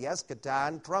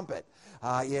eschaton trumpet.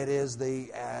 It is the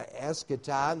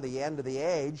eschaton, the end of the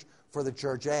age, for the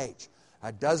church age.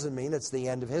 It doesn't mean it's the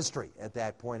end of history at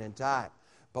that point in time.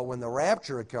 But when the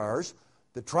rapture occurs,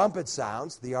 the trumpet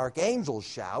sounds, the archangel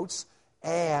shouts,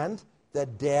 and the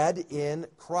dead in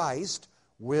Christ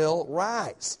will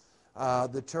rise.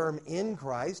 The term in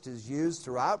Christ is used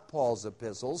throughout Paul's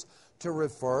epistles to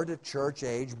refer to church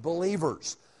age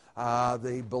believers.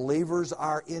 The believers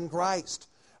are in Christ.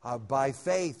 By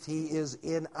faith, he is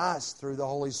in us through the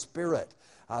Holy Spirit.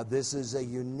 This is a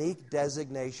unique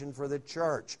designation for the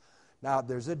church. Now,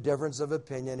 there's a difference of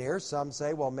opinion here. Some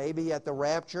say, well, maybe at the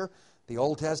rapture, the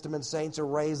Old Testament saints are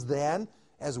raised then,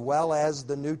 as well as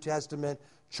the New Testament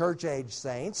church-age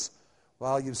saints.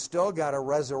 Well, you've still got to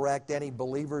resurrect any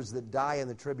believers that die in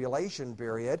the tribulation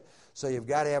period, so you've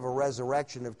got to have a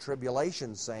resurrection of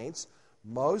tribulation saints.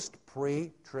 Most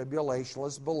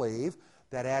pre-tribulationists believe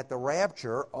that at the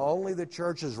rapture, only the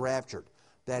church is raptured,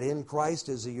 that in Christ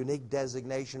is a unique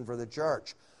designation for the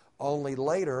church. Only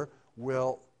later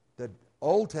will the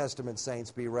Old Testament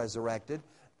saints be resurrected,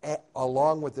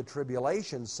 along with the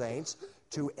tribulation saints,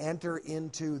 to enter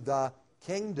into the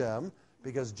kingdom,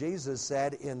 because Jesus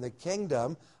said, in the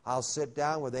kingdom, I'll sit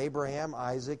down with Abraham,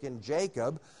 Isaac, and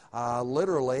Jacob,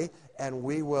 literally, and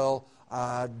we will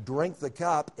drink the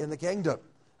cup in the kingdom.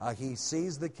 He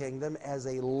sees the kingdom as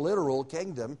a literal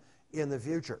kingdom in the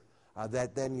future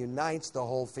that then unites the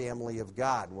whole family of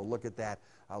God. And we'll look at that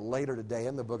later today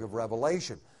in the book of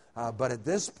Revelation. But at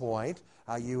this point,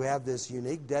 you have this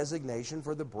unique designation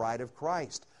for the bride of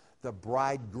Christ. The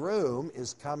bridegroom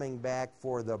is coming back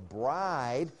for the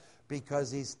bride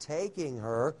because he's taking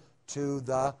her to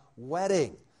the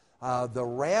wedding. The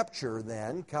rapture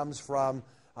then comes from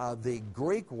the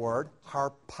Greek word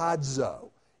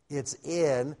harpazo. It's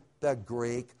in the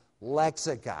Greek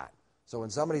lexicon. So when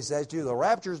somebody says to you, the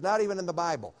rapture is not even in the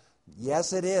Bible,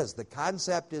 yes, it is. The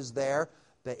concept is there.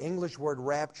 The English word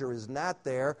rapture is not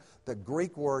there. The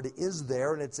Greek word is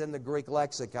there, and it's in the Greek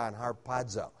lexicon,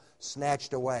 harpazo,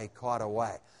 snatched away, caught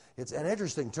away. It's an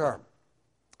interesting term.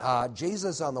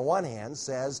 Jesus, on the one hand,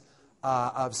 says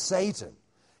of Satan,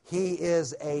 he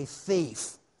is a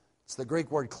thief. It's the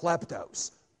Greek word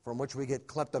kleptos, from which we get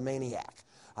kleptomaniac.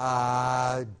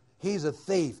 He's a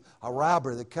thief, a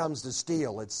robber that comes to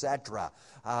steal, etc.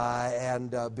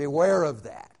 And beware of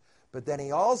that. But then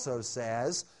he also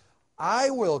says, I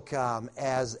will come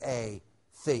as a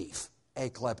thief, a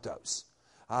kleptos.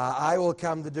 I will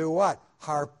come to do what?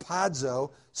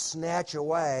 Harpazo, snatch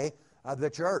away the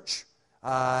church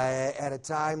at a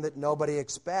time that nobody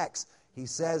expects. He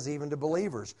says even to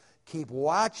believers, keep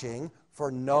watching,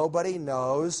 for nobody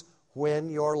knows when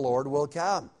your Lord will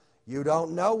come. You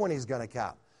don't know when he's going to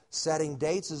come. Setting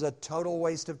dates is a total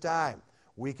waste of time.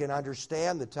 We can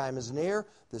understand the time is near,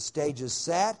 the stage is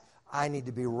set, I need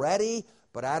to be ready,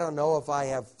 but I don't know if I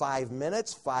have 5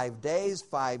 minutes, 5 days,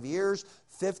 5 years,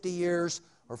 50 years,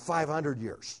 or 500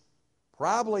 years.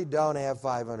 Probably don't have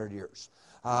 500 years,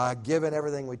 given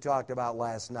everything we talked about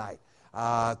last night.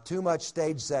 Too much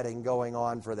stage setting going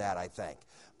on for that, I think.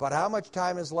 But how much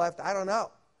time is left? I don't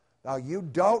know. Now, you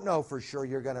don't know for sure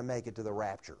you're going to make it to the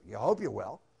rapture. You hope you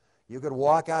will. You could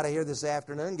walk out of here this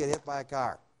afternoon and get hit by a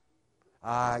car.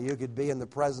 You could be in the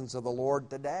presence of the Lord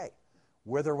today,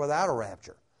 with or without a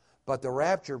rapture. But the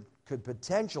rapture could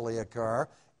potentially occur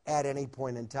at any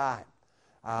point in time.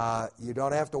 You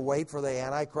don't have to wait for the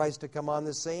Antichrist to come on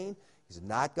the scene. He's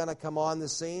not going to come on the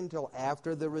scene until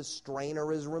after the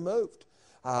restrainer is removed.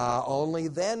 Only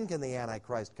then can the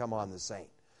Antichrist come on the scene.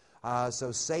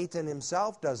 So Satan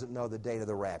himself doesn't know the date of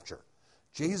the rapture.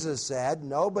 Jesus said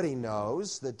nobody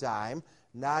knows the time,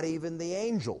 not even the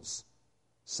angels.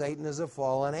 Satan is a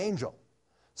fallen angel.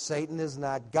 Satan is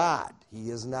not God. He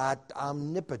is not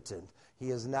omnipotent.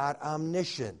 He is not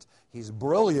omniscient. He's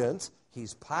brilliant.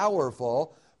 He's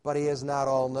powerful, but he is not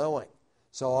all-knowing.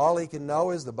 So all he can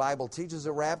know is the Bible teaches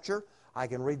a rapture. I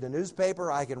can read the newspaper.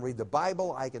 I can read the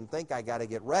Bible. I can think I got to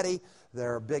get ready.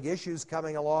 There are big issues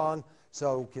coming along.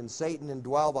 So can Satan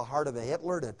indwell the heart of a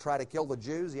Hitler to try to kill the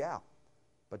Jews? Yeah.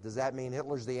 But does that mean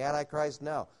Hitler's the Antichrist?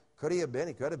 No. Could he have been?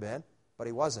 He could have been, but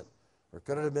he wasn't. Or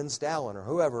could it have been Stalin or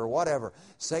whoever or whatever?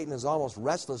 Satan is almost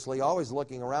restlessly always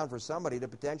looking around for somebody to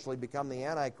potentially become the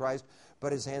Antichrist,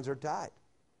 but his hands are tied.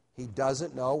 He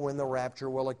doesn't know when the rapture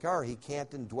will occur. He can't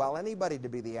indwell anybody to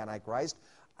be the Antichrist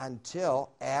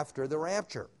until after the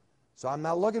rapture. So I'm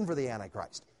not looking for the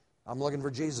Antichrist. I'm looking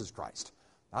for Jesus Christ.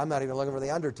 I'm not even looking for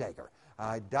the Undertaker.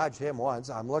 I dodged him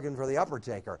once. I'm looking for the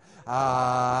Uppertaker.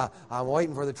 I'm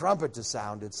waiting for the trumpet to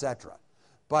sound, etc.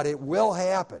 But it will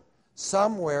happen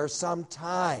somewhere,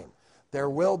 sometime. There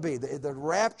will be. The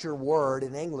rapture word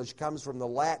in English comes from the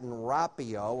Latin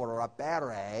rapio or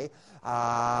rapere,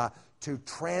 to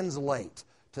translate,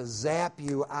 to zap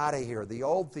you out of here. The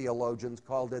old theologians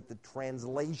called it the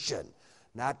translation.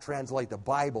 Not translate the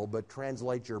Bible, but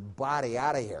translate your body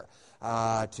out of here,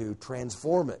 to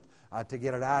transform it. To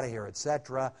get it out of here,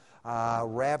 etc.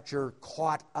 Rapture,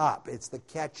 caught up. It's the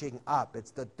catching up.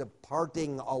 It's the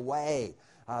departing away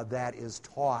that is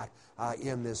taught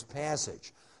in this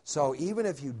passage. So even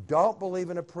if you don't believe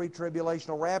in a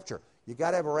pre-tribulational rapture, you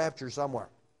got to have a rapture somewhere.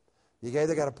 You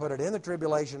either got to put it in the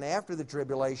tribulation, after the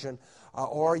tribulation,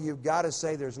 or you've got to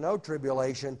say there's no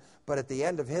tribulation, but at the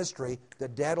end of history, the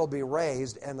dead will be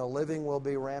raised and the living will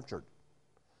be raptured.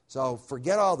 So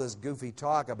forget all this goofy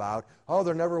talk about, oh,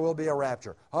 there never will be a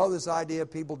rapture. Oh, this idea of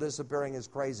people disappearing is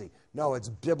crazy. No, it's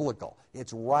biblical.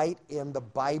 It's right in the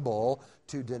Bible.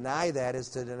 To deny that is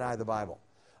to deny the Bible.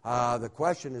 The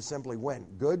question is simply when.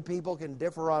 Good people can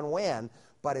differ on when,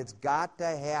 but it's got to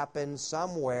happen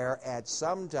somewhere at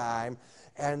some time,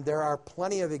 and there are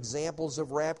plenty of examples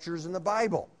of raptures in the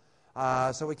Bible.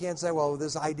 So we can't say, well,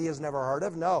 this idea is never heard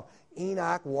of. No,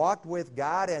 Enoch walked with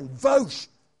God, and whoosh,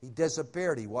 he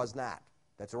disappeared. He was not.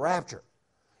 That's a rapture.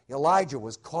 Elijah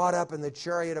was caught up in the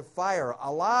chariot of fire,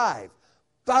 alive.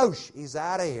 Whoosh, he's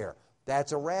out of here.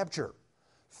 That's a rapture.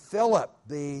 Philip,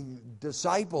 the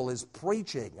disciple, is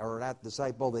preaching, or not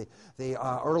disciple,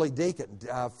 the early deacon.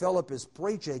 Philip is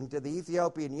preaching to the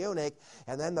Ethiopian eunuch,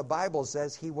 and then the Bible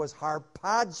says he was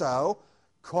harpazo,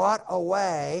 caught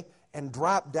away, and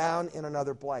dropped down in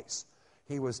another place.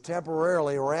 He was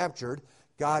temporarily raptured.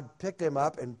 God picked him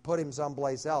up and put him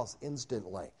someplace else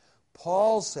instantly.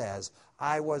 Paul says,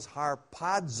 I was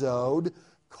harpazoed,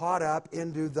 caught up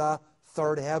into the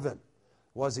third heaven.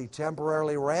 Was he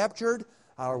temporarily raptured?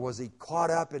 Or was he caught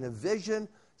up in a vision?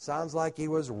 Sounds like he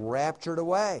was raptured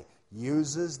away.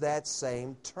 Uses that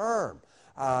same term.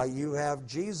 You have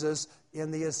Jesus in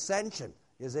the ascension.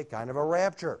 Is it kind of a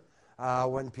rapture?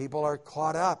 When people are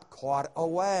caught up, caught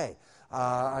away.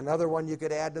 Another one you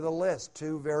could add to the list.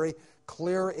 Two very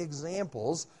clear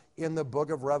examples in the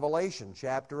book of Revelation,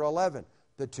 chapter 11.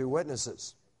 The two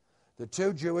witnesses. The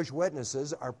two Jewish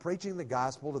witnesses are preaching the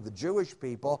gospel to the Jewish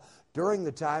people during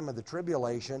the time of the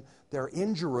tribulation. They're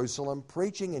in Jerusalem,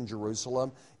 preaching in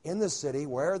Jerusalem, in the city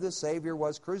where the Savior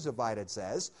was crucified, it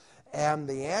says, and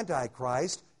the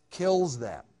Antichrist kills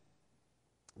them.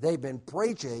 They've been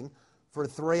preaching for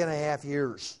 3.5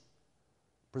 years,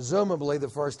 presumably the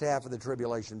first half of the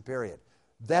tribulation period.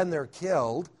 Then they're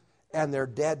killed, and their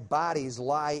dead bodies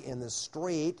lie in the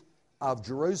street of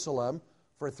Jerusalem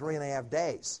for 3.5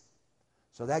 days.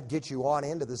 So that gets you on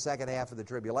into the second half of the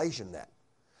tribulation then.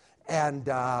 And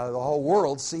the whole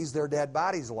world sees their dead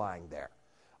bodies lying there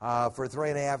for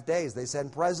 3.5 days. They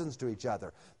send presents to each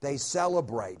other. They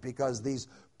celebrate because these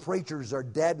preachers are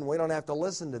dead and we don't have to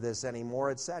listen to this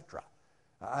anymore, etc.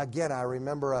 Again, I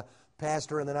remember a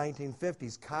pastor in the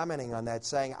 1950s commenting on that,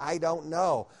 saying, I don't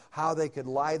know how they could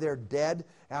lie there dead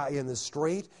in the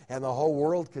street and the whole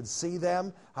world could see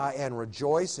them and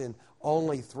rejoice in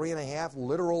only 3.5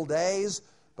 literal days.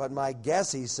 But my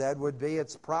guess, he said, would be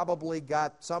it's probably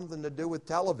got something to do with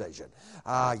television.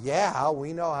 Yeah,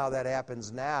 we know how that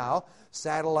happens now.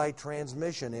 Satellite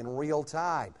transmission in real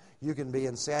time. You can be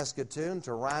in Saskatoon,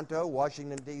 Toronto,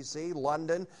 Washington, D.C.,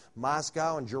 London,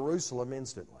 Moscow, and Jerusalem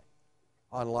instantly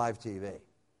on live TV.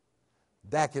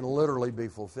 That can literally be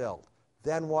fulfilled.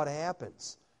 Then what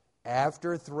happens?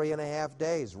 After 3.5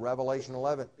 days, Revelation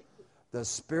 11, the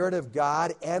Spirit of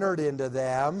God entered into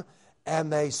them,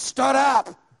 and they stood up.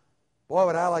 Boy,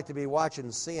 would I like to be watching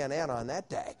CNN on that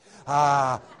day.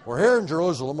 We're here in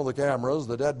Jerusalem with the cameras.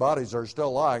 The dead bodies are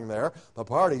still lying there. The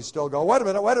party's still going. Wait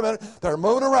a minute. They're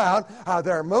moving around.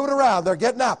 They're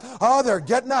getting up. Oh, they're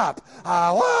getting up.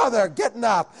 Wow, they're getting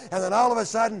up. And then all of a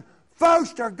sudden,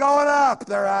 folks, they're going up.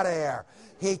 They're out of here.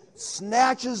 He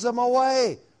snatches them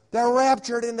away. They're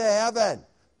raptured into heaven.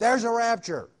 There's a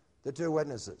rapture. The two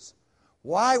witnesses.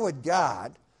 Why would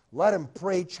God let him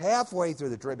preach halfway through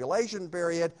the tribulation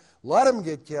period, let him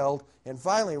get killed, and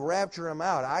finally rapture him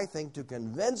out? I think to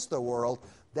convince the world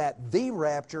that the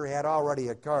rapture had already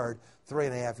occurred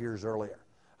 3.5 years earlier.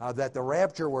 That the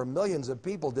rapture where millions of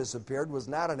people disappeared was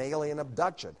not an alien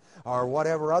abduction or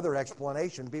whatever other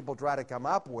explanation people try to come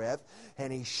up with.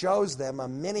 And he shows them a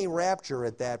mini rapture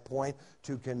at that point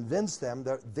to convince them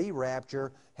that the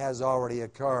rapture has already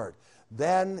occurred.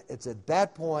 Then it's at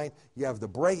that point you have the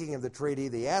breaking of the treaty.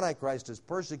 The Antichrist is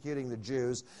persecuting the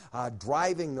Jews,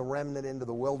 driving the remnant into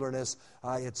the wilderness,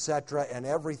 etc. And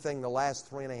everything the last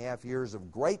 3.5 years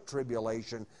of great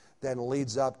tribulation then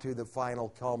leads up to the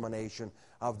final culmination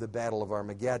of the Battle of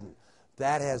Armageddon.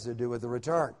 That has to do with the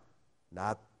return,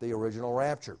 not the original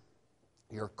rapture.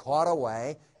 You're caught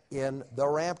away in the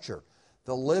rapture.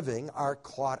 The living are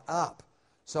caught up.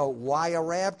 So why a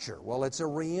rapture? Well, it's a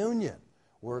reunion.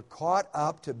 We're caught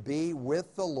up to be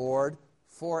with the Lord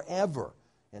forever.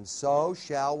 And so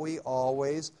shall we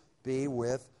always be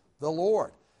with the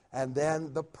Lord. And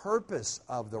then the purpose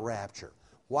of the rapture.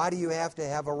 Why do you have to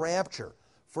have a rapture?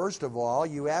 First of all,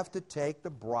 you have to take the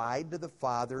bride to the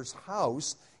Father's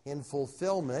house in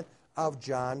fulfillment of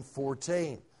John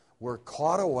 14. We're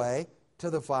caught away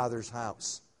to the Father's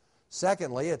house.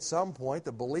 Secondly, at some point,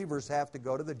 the believers have to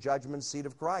go to the judgment seat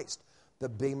of Christ, the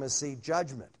Bema Seat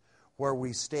judgment, where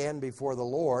we stand before the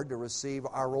Lord to receive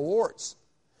our rewards.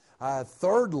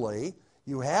 Thirdly,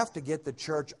 you have to get the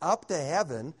church up to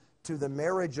heaven to the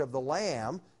marriage of the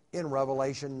Lamb in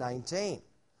Revelation 19.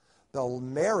 The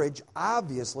marriage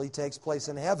obviously takes place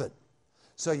in heaven.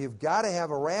 So you've got to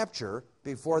have a rapture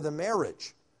before the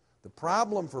marriage. The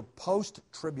problem for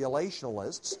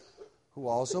post-tribulationalists, who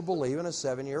also believe in a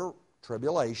 7-year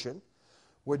tribulation,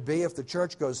 would be if the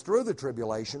church goes through the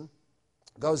tribulation,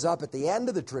 goes up at the end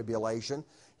of the tribulation,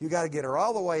 you got to get her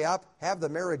all the way up, have the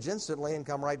marriage instantly, and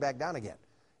come right back down again.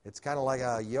 It's kind of like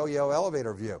a yo-yo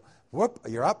elevator view. Whoop,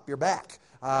 you're up, you're back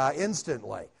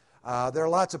instantly. There are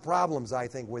lots of problems, I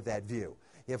think, with that view.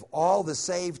 If all the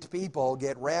saved people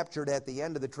get raptured at the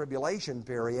end of the tribulation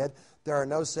period, there are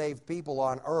no saved people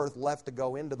on earth left to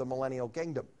go into the millennial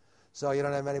kingdom. So you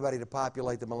don't have anybody to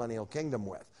populate the millennial kingdom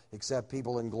with, except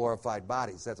people in glorified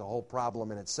bodies. That's a whole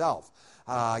problem in itself.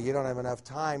 You don't have enough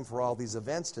time for all these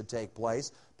events to take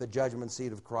place, the judgment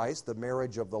seat of Christ, the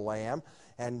marriage of the Lamb,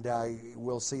 and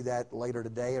we'll see that later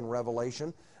today in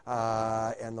Revelation.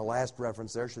 And the last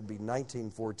reference there should be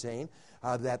 19:14,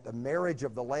 that the marriage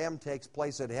of the Lamb takes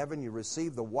place at heaven. You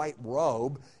receive the white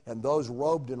robe, and those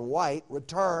robed in white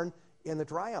return in the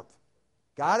triumph.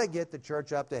 Got to get the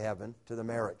church up to heaven to the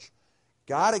marriage.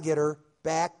 Got to get her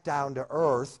back down to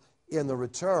earth in the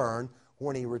return,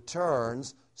 when he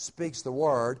returns, speaks the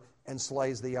word, and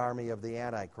slays the army of the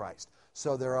Antichrist.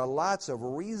 So there are lots of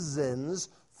reasons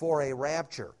for a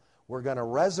rapture. We're going to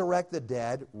resurrect the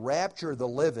dead, rapture the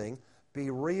living, be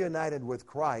reunited with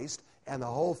Christ, and the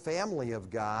whole family of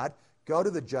God, go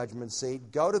to the judgment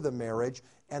seat, go to the marriage,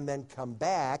 and then come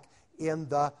back in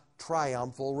the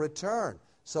triumphal return.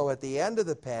 So at the end of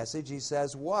the passage, he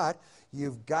says what?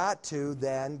 You've got to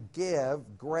then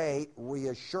give great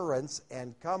reassurance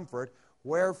and comfort.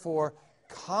 Wherefore,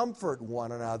 comfort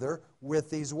one another with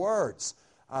these words.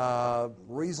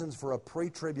 Reasons for a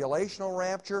pre-tribulational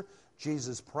rapture.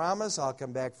 Jesus' promise, I'll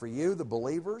come back for you, the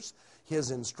believers. His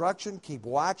instruction, keep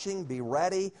watching, be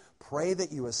ready, pray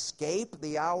that you escape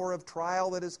the hour of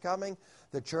trial that is coming.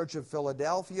 The church of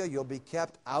Philadelphia, you'll be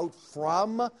kept out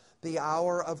from the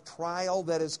hour of trial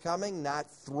that is coming, not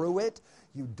through it.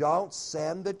 You don't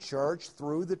send the church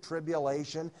through the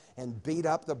tribulation and beat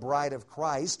up the bride of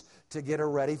Christ to get her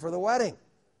ready for the wedding.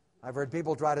 I've heard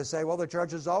people try to say, well, the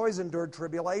church has always endured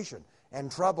tribulation and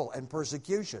trouble and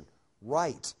persecution.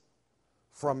 Right.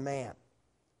 From man,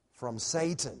 from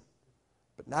Satan,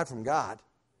 but not from God.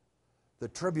 The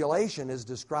tribulation is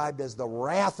described as the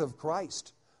wrath of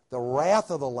Christ, the wrath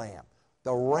of the Lamb,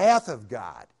 the wrath of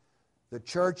God. The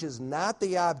church is not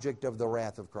the object of the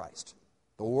wrath of Christ.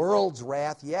 The world's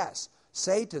wrath, yes.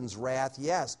 Satan's wrath,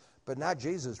 yes, but not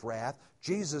Jesus' wrath.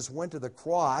 Jesus went to the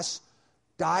cross,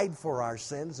 died for our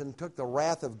sins, and took the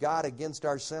wrath of God against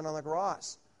our sin on the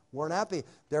cross.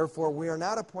 Therefore, we are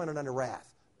not appointed unto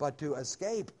wrath, but to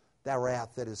escape that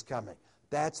wrath that is coming.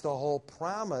 That's the whole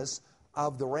promise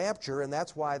of the rapture, and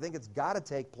that's why I think it's got to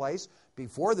take place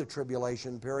before the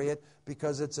tribulation period,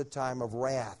 because it's a time of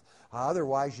wrath.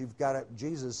 Otherwise, you've got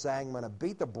Jesus saying, I'm going to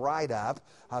beat the bride up.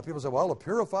 People say, well, to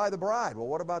purify the bride. Well,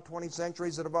 what about 20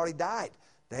 centuries that have already died?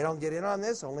 They don't get in on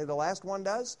this. Only the last one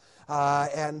does.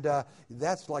 And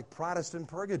that's like Protestant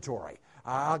purgatory.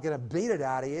 I'm going to beat it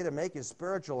out of you to make you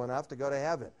spiritual enough to go to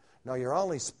heaven. No, you're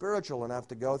only spiritual enough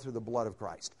to go through the blood of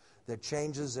Christ that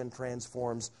changes and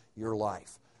transforms your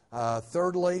life.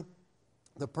 Thirdly,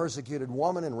 the persecuted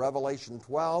woman in Revelation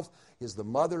 12 is the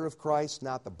mother of Christ,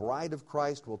 not the bride of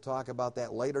Christ. We'll talk about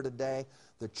that later today.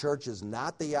 The church is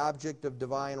not the object of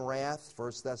divine wrath,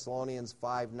 1 Thessalonians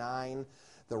 5:9.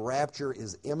 The rapture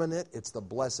is imminent. It's the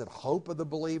blessed hope of the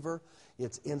believer.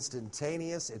 It's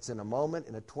instantaneous. It's in a moment,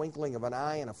 in a twinkling of an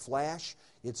eye, in a flash.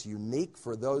 It's unique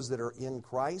for those that are in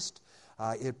Christ.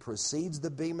 It precedes the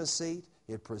Bema seat.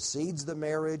 It precedes the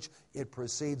marriage. It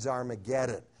precedes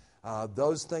Armageddon.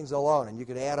 Those things alone, and you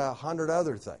could add 100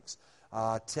 other things,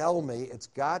 tell me it's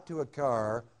got to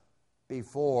occur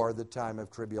before the time of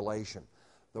tribulation.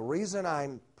 The reason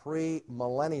I'm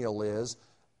pre-millennial is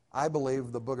I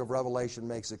believe the book of Revelation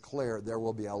makes it clear there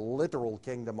will be a literal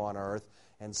kingdom on earth,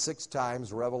 and 6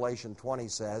 times Revelation 20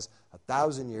 says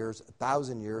 1,000 years,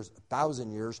 1,000 years,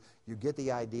 1,000 years. You get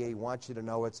the idea. He wants you to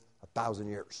know it's 1,000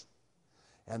 years.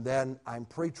 And then I'm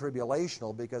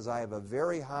pre-tribulational because I have a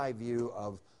very high view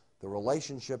of the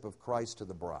relationship of Christ to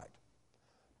the bride.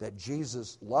 That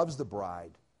Jesus loves the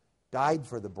bride, died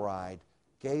for the bride,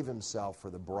 gave himself for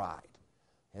the bride.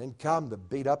 He didn't come to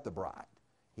beat up the bride.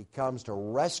 He comes to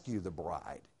rescue the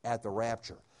bride at the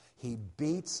rapture. He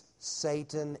beats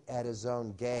Satan at his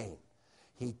own game.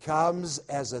 He comes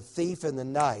as a thief in the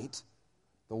night.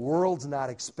 The world's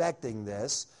not expecting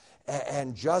this.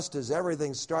 And just as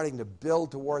everything's starting to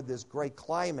build toward this great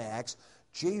climax,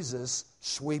 Jesus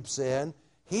sweeps in.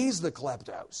 He's the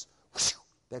kleptos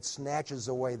that snatches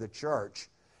away the church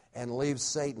and leaves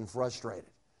Satan frustrated.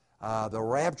 The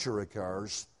rapture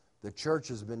occurs. The church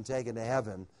has been taken to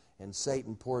heaven, and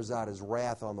Satan pours out his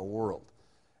wrath on the world.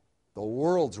 The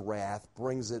world's wrath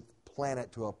brings the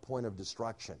planet to a point of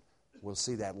destruction. We'll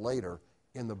see that later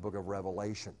in the book of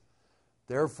Revelation.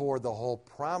 Therefore, the whole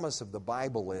promise of the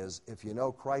Bible is, if you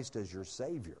know Christ as your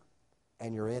Savior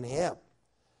and you're in Him,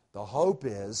 the hope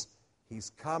is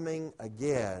He's coming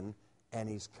again, and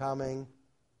He's coming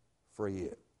for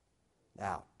you.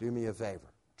 Now, do me a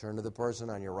favor. Turn to the person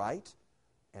on your right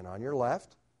and on your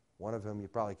left, one of whom you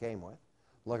probably came with.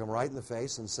 Look them right in the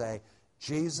face and say,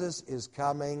 Jesus is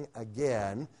coming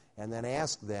again, and then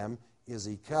ask them, is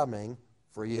He coming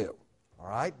for you? All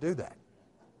right? Do that.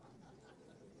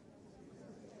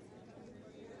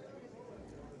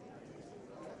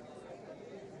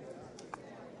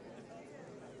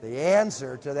 The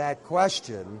answer to that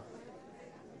question,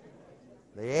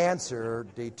 the answer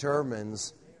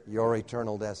determines your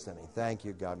eternal destiny. Thank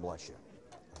you. God bless you.